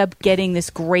ended up getting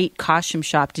this great costume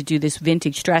shop to do this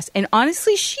vintage dress. And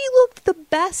honestly, she looked the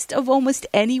best of almost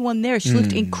anyone there. She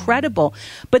looked incredible.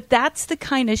 But that's the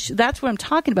kind of, that's what I'm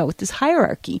talking about with this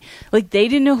hierarchy. Like they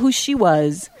didn't know who she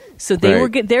was. So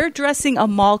they're dressing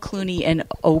Amal Clooney and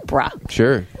Oprah.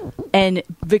 Sure. And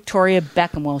Victoria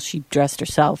Beckham, well, she dressed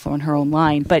herself on her own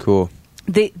line. But cool.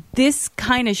 This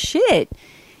kind of shit,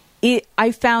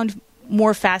 I found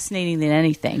more fascinating than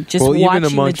anything. Just watching even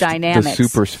amongst the dynamics. The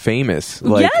super famous,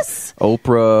 like yes!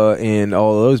 Oprah and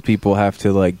all those people have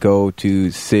to like go to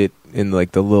sit in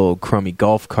like the little crummy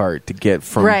golf cart to get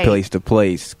from place to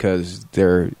place because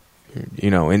they're, you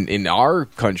know, in our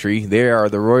country they are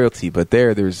the royalty, but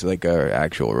there's like a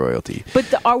actual royalty.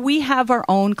 But we have our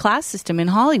own class system in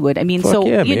Hollywood. I mean,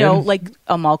 you know, like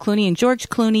Amal Clooney and George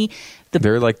Clooney.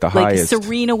 They're like the highest.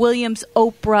 Serena Williams,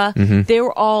 Oprah. Mm-hmm. They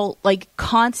were all like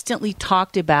constantly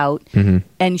talked about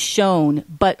and shown.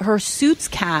 But her Suits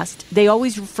cast, they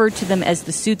always referred to them as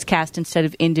the Suits cast instead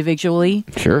of individually.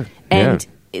 Sure. And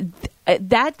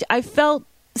that I felt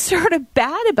sort of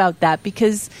bad about that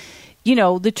because, you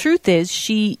know, the truth is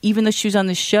even though she was on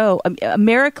the show,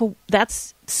 America,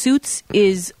 Suits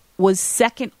was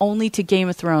second only to Game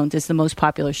of Thrones as the most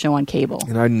popular show on cable.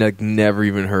 And I'd never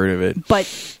even heard of it.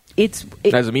 But it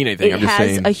doesn't mean anything. I'm just saying.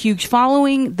 It has a huge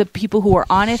following. The people who are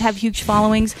on it have huge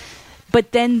followings.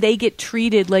 But then they get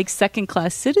treated like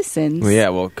second-class citizens.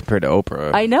 Well, compared to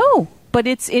Oprah. I know. But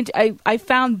I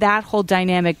found that whole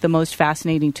dynamic the most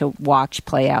fascinating to watch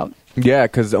play out. Yeah,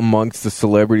 because amongst the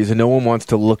celebrities, and no one wants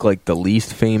to look like the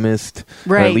least famous,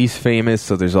 right? Or least famous.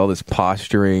 So there's all this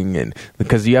posturing, and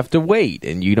because you have to wait,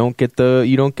 and you don't get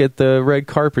the red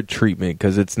carpet treatment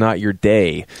because it's not your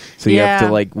day. So you have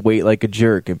to like wait like a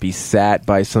jerk and be sat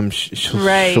by some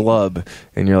schlub,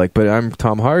 and you're like, but I'm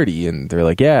Tom Hardy, and they're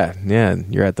like, yeah,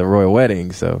 you're at the royal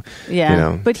wedding, so yeah. You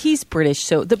know. But he's British,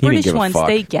 so the British ones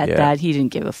they get that. He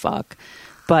didn't give a fuck,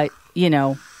 but you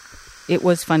know. It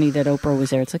was funny that Oprah was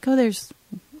there. It's like, oh, there's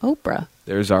Oprah.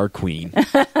 There's our queen.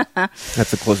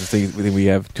 That's the closest thing we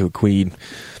have to a queen.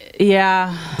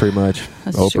 Yeah. Pretty much.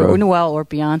 That's Oprah. True. Well, or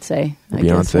Beyonce. I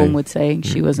guess one would say.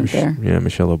 She wasn't there. Yeah,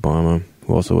 Michelle Obama,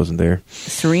 who also wasn't there.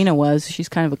 Serena was. She's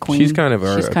kind of a queen. She's kind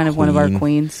of one of our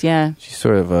queens, yeah. She's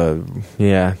sort of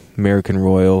American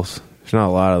royals. There's not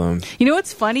a lot of them. You know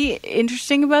what's funny,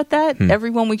 interesting about that?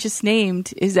 Everyone we just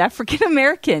named is African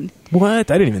American.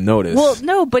 What? I didn't even notice. Well,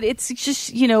 no, but it's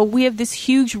just, we have this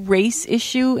huge race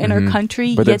issue in our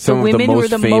country, but yet the women who are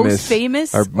the most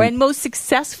famous and most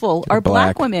successful are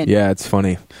black women. Yeah, it's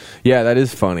funny. Yeah, that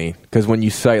is funny. Because when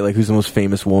you cite, like, who's the most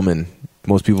famous woman,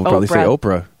 most people probably say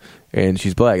Oprah. And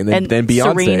she's black. And then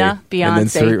Beyonce. Beyonce. And then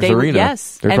Serena.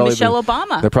 Yes. And Michelle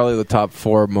Obama. They're probably the top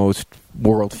 4 most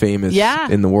world famous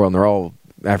in the world. And they're all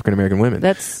African-American women.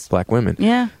 That's black women.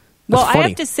 Yeah. Well, I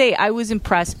have to say, I was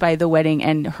impressed by the wedding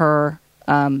and her,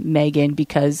 Meghan,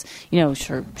 because,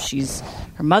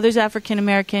 her mother's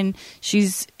African-American.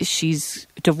 She's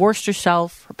divorced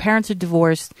herself. Her parents are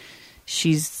divorced.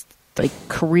 She's like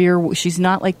she's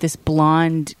not like this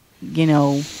blonde,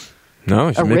 No,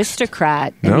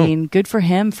 aristocrat. No. I mean, good for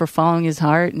him for following his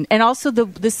heart. And also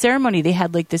the ceremony, they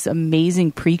had like this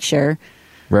amazing preacher,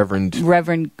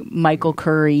 Reverend Michael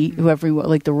Curry, who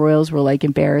the royals were like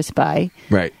embarrassed by.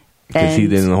 Right.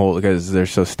 Because they're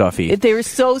so stuffy. They were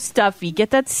so stuffy.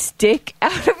 Get that stick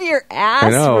out of your ass, I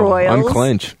know, royals.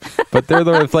 Unclench. But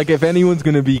they're if anyone's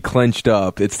going to be clenched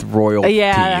up, it's royalty.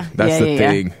 Yeah. That's the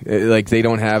thing. Like, they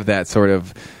don't have that sort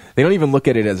of... They don't even look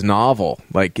at it as novel.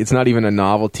 Like, it's not even a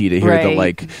novelty to hear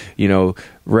the,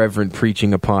 Reverend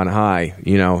preaching upon high.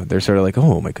 They're sort of like,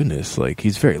 oh, my goodness. Like,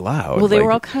 he's very loud. Well, they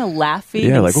were all kind of laughing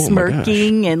and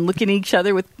smirking and looking at each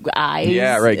other with eyes.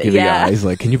 Yeah, right. Giving eyes.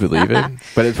 Like, can you believe it?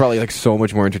 But it's probably, like, so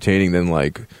much more entertaining than,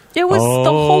 like... It was... The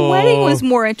whole wedding was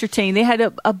more entertaining. They had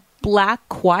a black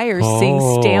choir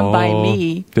sing "Stand By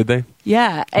Me." Did they?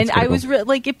 Yeah, and I was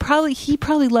he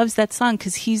probably loves that song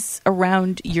because he's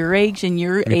around your age and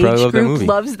your age group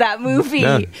loves that movie.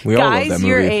 Yeah, we all love that movie. Guys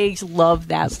your age love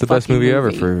that. It's the best movie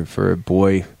ever for a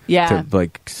boy to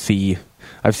see.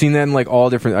 I've seen that in like all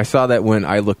different... I saw that when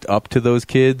I looked up to those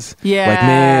kids. Yeah. Like,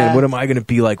 man, what am I going to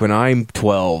be like when I'm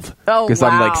 12? Oh, because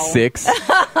I'm like 6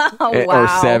 or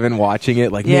 7 watching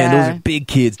it. Like, man, those are big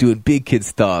kids doing big kid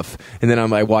stuff. And then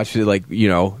I watched it like,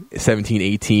 17,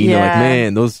 18. Yeah. You're like,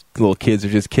 man, those little kids are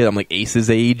just kids. I'm like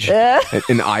Ace's age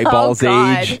and Eyeball's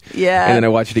age. Yeah. And then I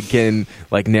watch it again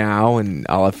like now, and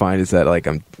all I find is that like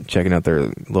I'm checking out their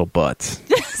little butts.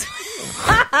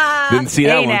 Didn't see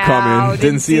that one coming.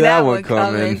 Didn't see that one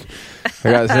coming.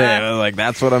 I gotta say, like,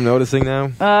 that's what I'm noticing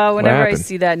now. Whenever I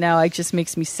see that now, it just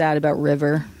makes me sad about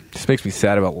River. Just makes me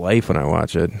sad about life when I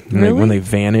watch it. Really? When they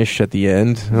vanish at the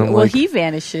end. He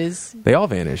vanishes. They all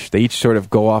vanish. They each sort of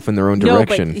go off in their own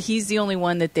direction. No, but he's the only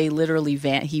one that they literally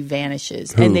he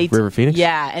vanishes. Who? And River Phoenix?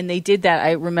 Yeah, and they did that.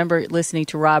 I remember listening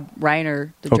to Rob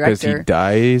Reiner, the director. Because he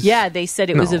dies? Yeah, they said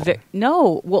it was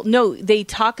no, they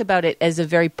talk about it as a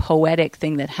very poetic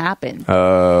thing that happened.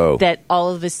 Oh. That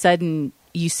all of a sudden...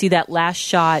 You see that last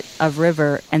shot of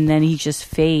River, and then he just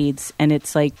fades, and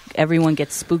it's like everyone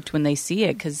gets spooked when they see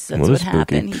it because that's what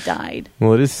happened. He died.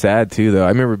 Well, it is sad too, though. I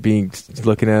remember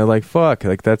looking at it like, "Fuck!"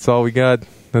 Like that's all we got.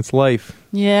 That's life.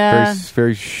 Yeah, very,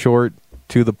 very short,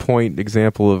 to the point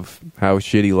example of how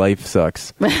shitty life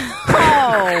sucks.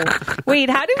 Wait,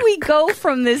 how did we go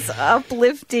from this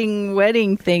uplifting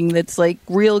wedding thing that's like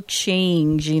real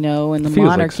change, in the Feels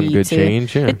monarchy? Like some good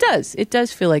change, yeah. It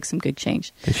does feel like some good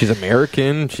change. And she's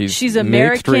American. She's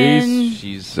American. Mixed race.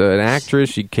 She's an actress.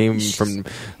 She came from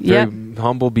very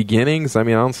humble beginnings. I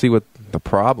mean, I don't see what the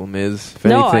problem is. If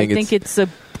anything, I think it's a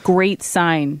great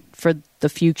sign for the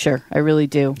future. I really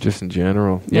do. Just in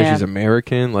general. Yeah, she's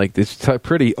American. Like, it's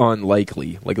pretty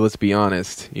unlikely. Like, let's be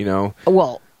honest,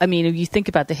 Well, I mean, if you think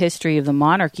about the history of the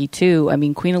monarchy, too, I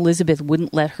mean, Queen Elizabeth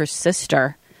wouldn't let her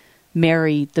sister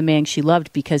marry the man she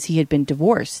loved because he had been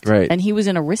divorced. Right. And he was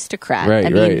an aristocrat. Right,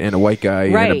 and a white guy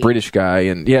and a British guy.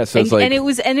 And, so it's like...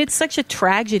 And it's such a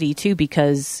tragedy, too,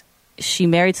 because she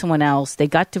married someone else. They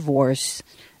got divorced.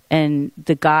 and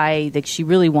the guy that she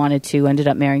really wanted to ended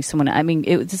up marrying someone. I mean,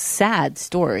 it was a sad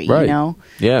story, right. you know?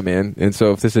 Yeah, man. And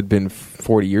so if this had been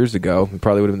 40 years ago, it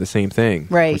probably would have been the same thing.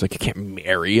 Right. It's like, you can't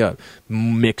marry a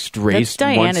mixed race, that's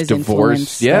Diana's once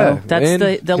divorced. Yeah. That's and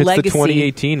the it's legacy. the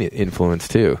 2018 influence,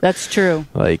 too. That's true.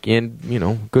 Like, and, you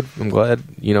know, good. I'm glad,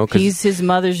 you know. 'cause he's his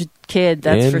mother's kid,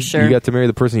 that's for sure. You got to marry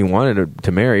the person you wanted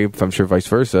to marry, I'm sure vice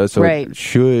versa. So it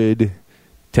should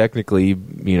technically,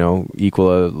 you know,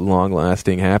 equal a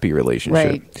long-lasting, happy relationship.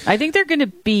 Right. I think they're going to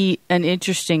be an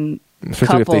interesting especially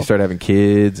couple. if they start having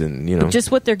kids and, you know.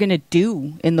 Just what they're going to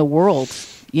do in the world,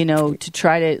 you know, to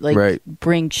try to, like,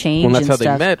 bring change and stuff. Well, that's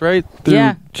how they met, right?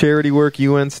 Through charity work,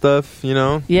 UN stuff, you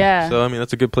know? Yeah. So, I mean,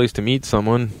 that's a good place to meet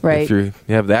someone. Right. If you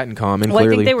have that in common, well,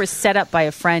 clearly. I think they were set up by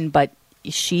a friend, but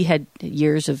she had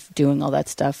years of doing all that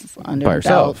stuff under by her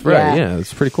herself. belt. Right, yeah,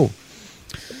 it's pretty cool.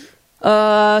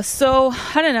 So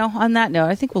I don't know. On that note,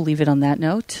 I think we'll leave it on that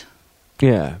note.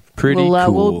 Yeah, pretty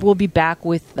cool. We'll be back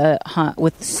with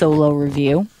solo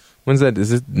review. When's that?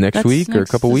 Is it next week or a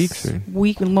couple weeks?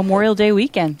 Week Memorial Day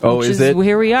weekend. Oh, is it?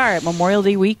 Here we are at Memorial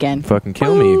Day weekend. Fucking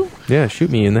kill me. Yeah,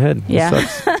 shoot me in the head. Yeah.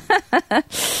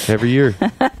 Sucks. Every year.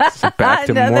 It's back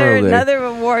to Memorial Day. Another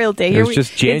Memorial Day. It's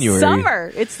just January. It's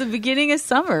summer. It's the beginning of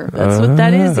summer. That's what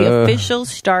that is. The official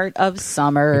start of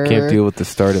summer. I can't deal with the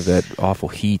start of that awful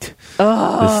heat.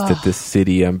 This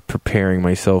city I'm preparing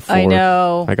myself for. I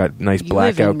know. I got nice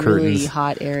blackout curtains. Really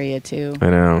hot area too.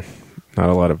 I know. Not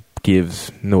a lot of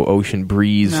gives. No ocean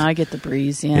breeze. No, I get the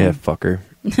breeze. Yeah. Yeah, fucker.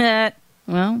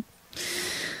 Well,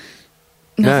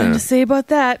 nothing to say about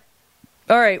that.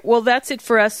 All right. Well, that's it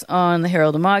for us on the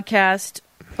Herald and Modcast.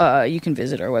 You can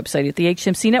visit our website at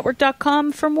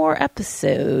thehmcnetwork.com for more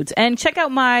episodes. And check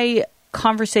out my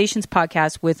Conversations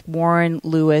podcast with Warren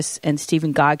Lewis and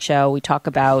Stephen Godchow. We talk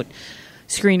about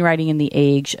screenwriting in the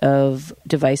age of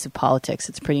divisive politics.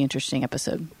 It's a pretty interesting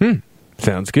episode.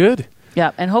 Sounds good.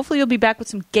 Yeah, and hopefully you'll be back with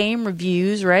some game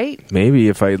reviews, right? Maybe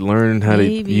if I learn how to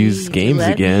use games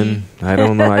again. I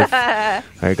don't know. I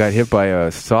got hit by a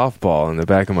softball in the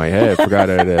back of my head. I forgot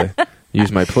how to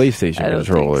use my PlayStation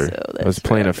controller. So. I was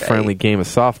playing a friendly game of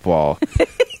softball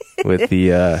with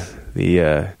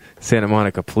the Santa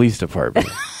Monica Police Department.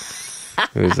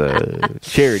 It was a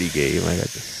charity game.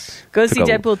 Go see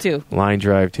Deadpool 2. Line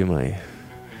drive to my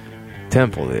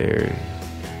temple there.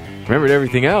 Remembered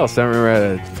everything else. I remember how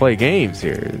to play games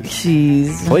here.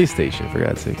 Jeez. PlayStation, for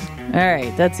God's sakes. All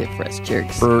right, that's it for us,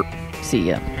 jerks. See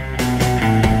ya.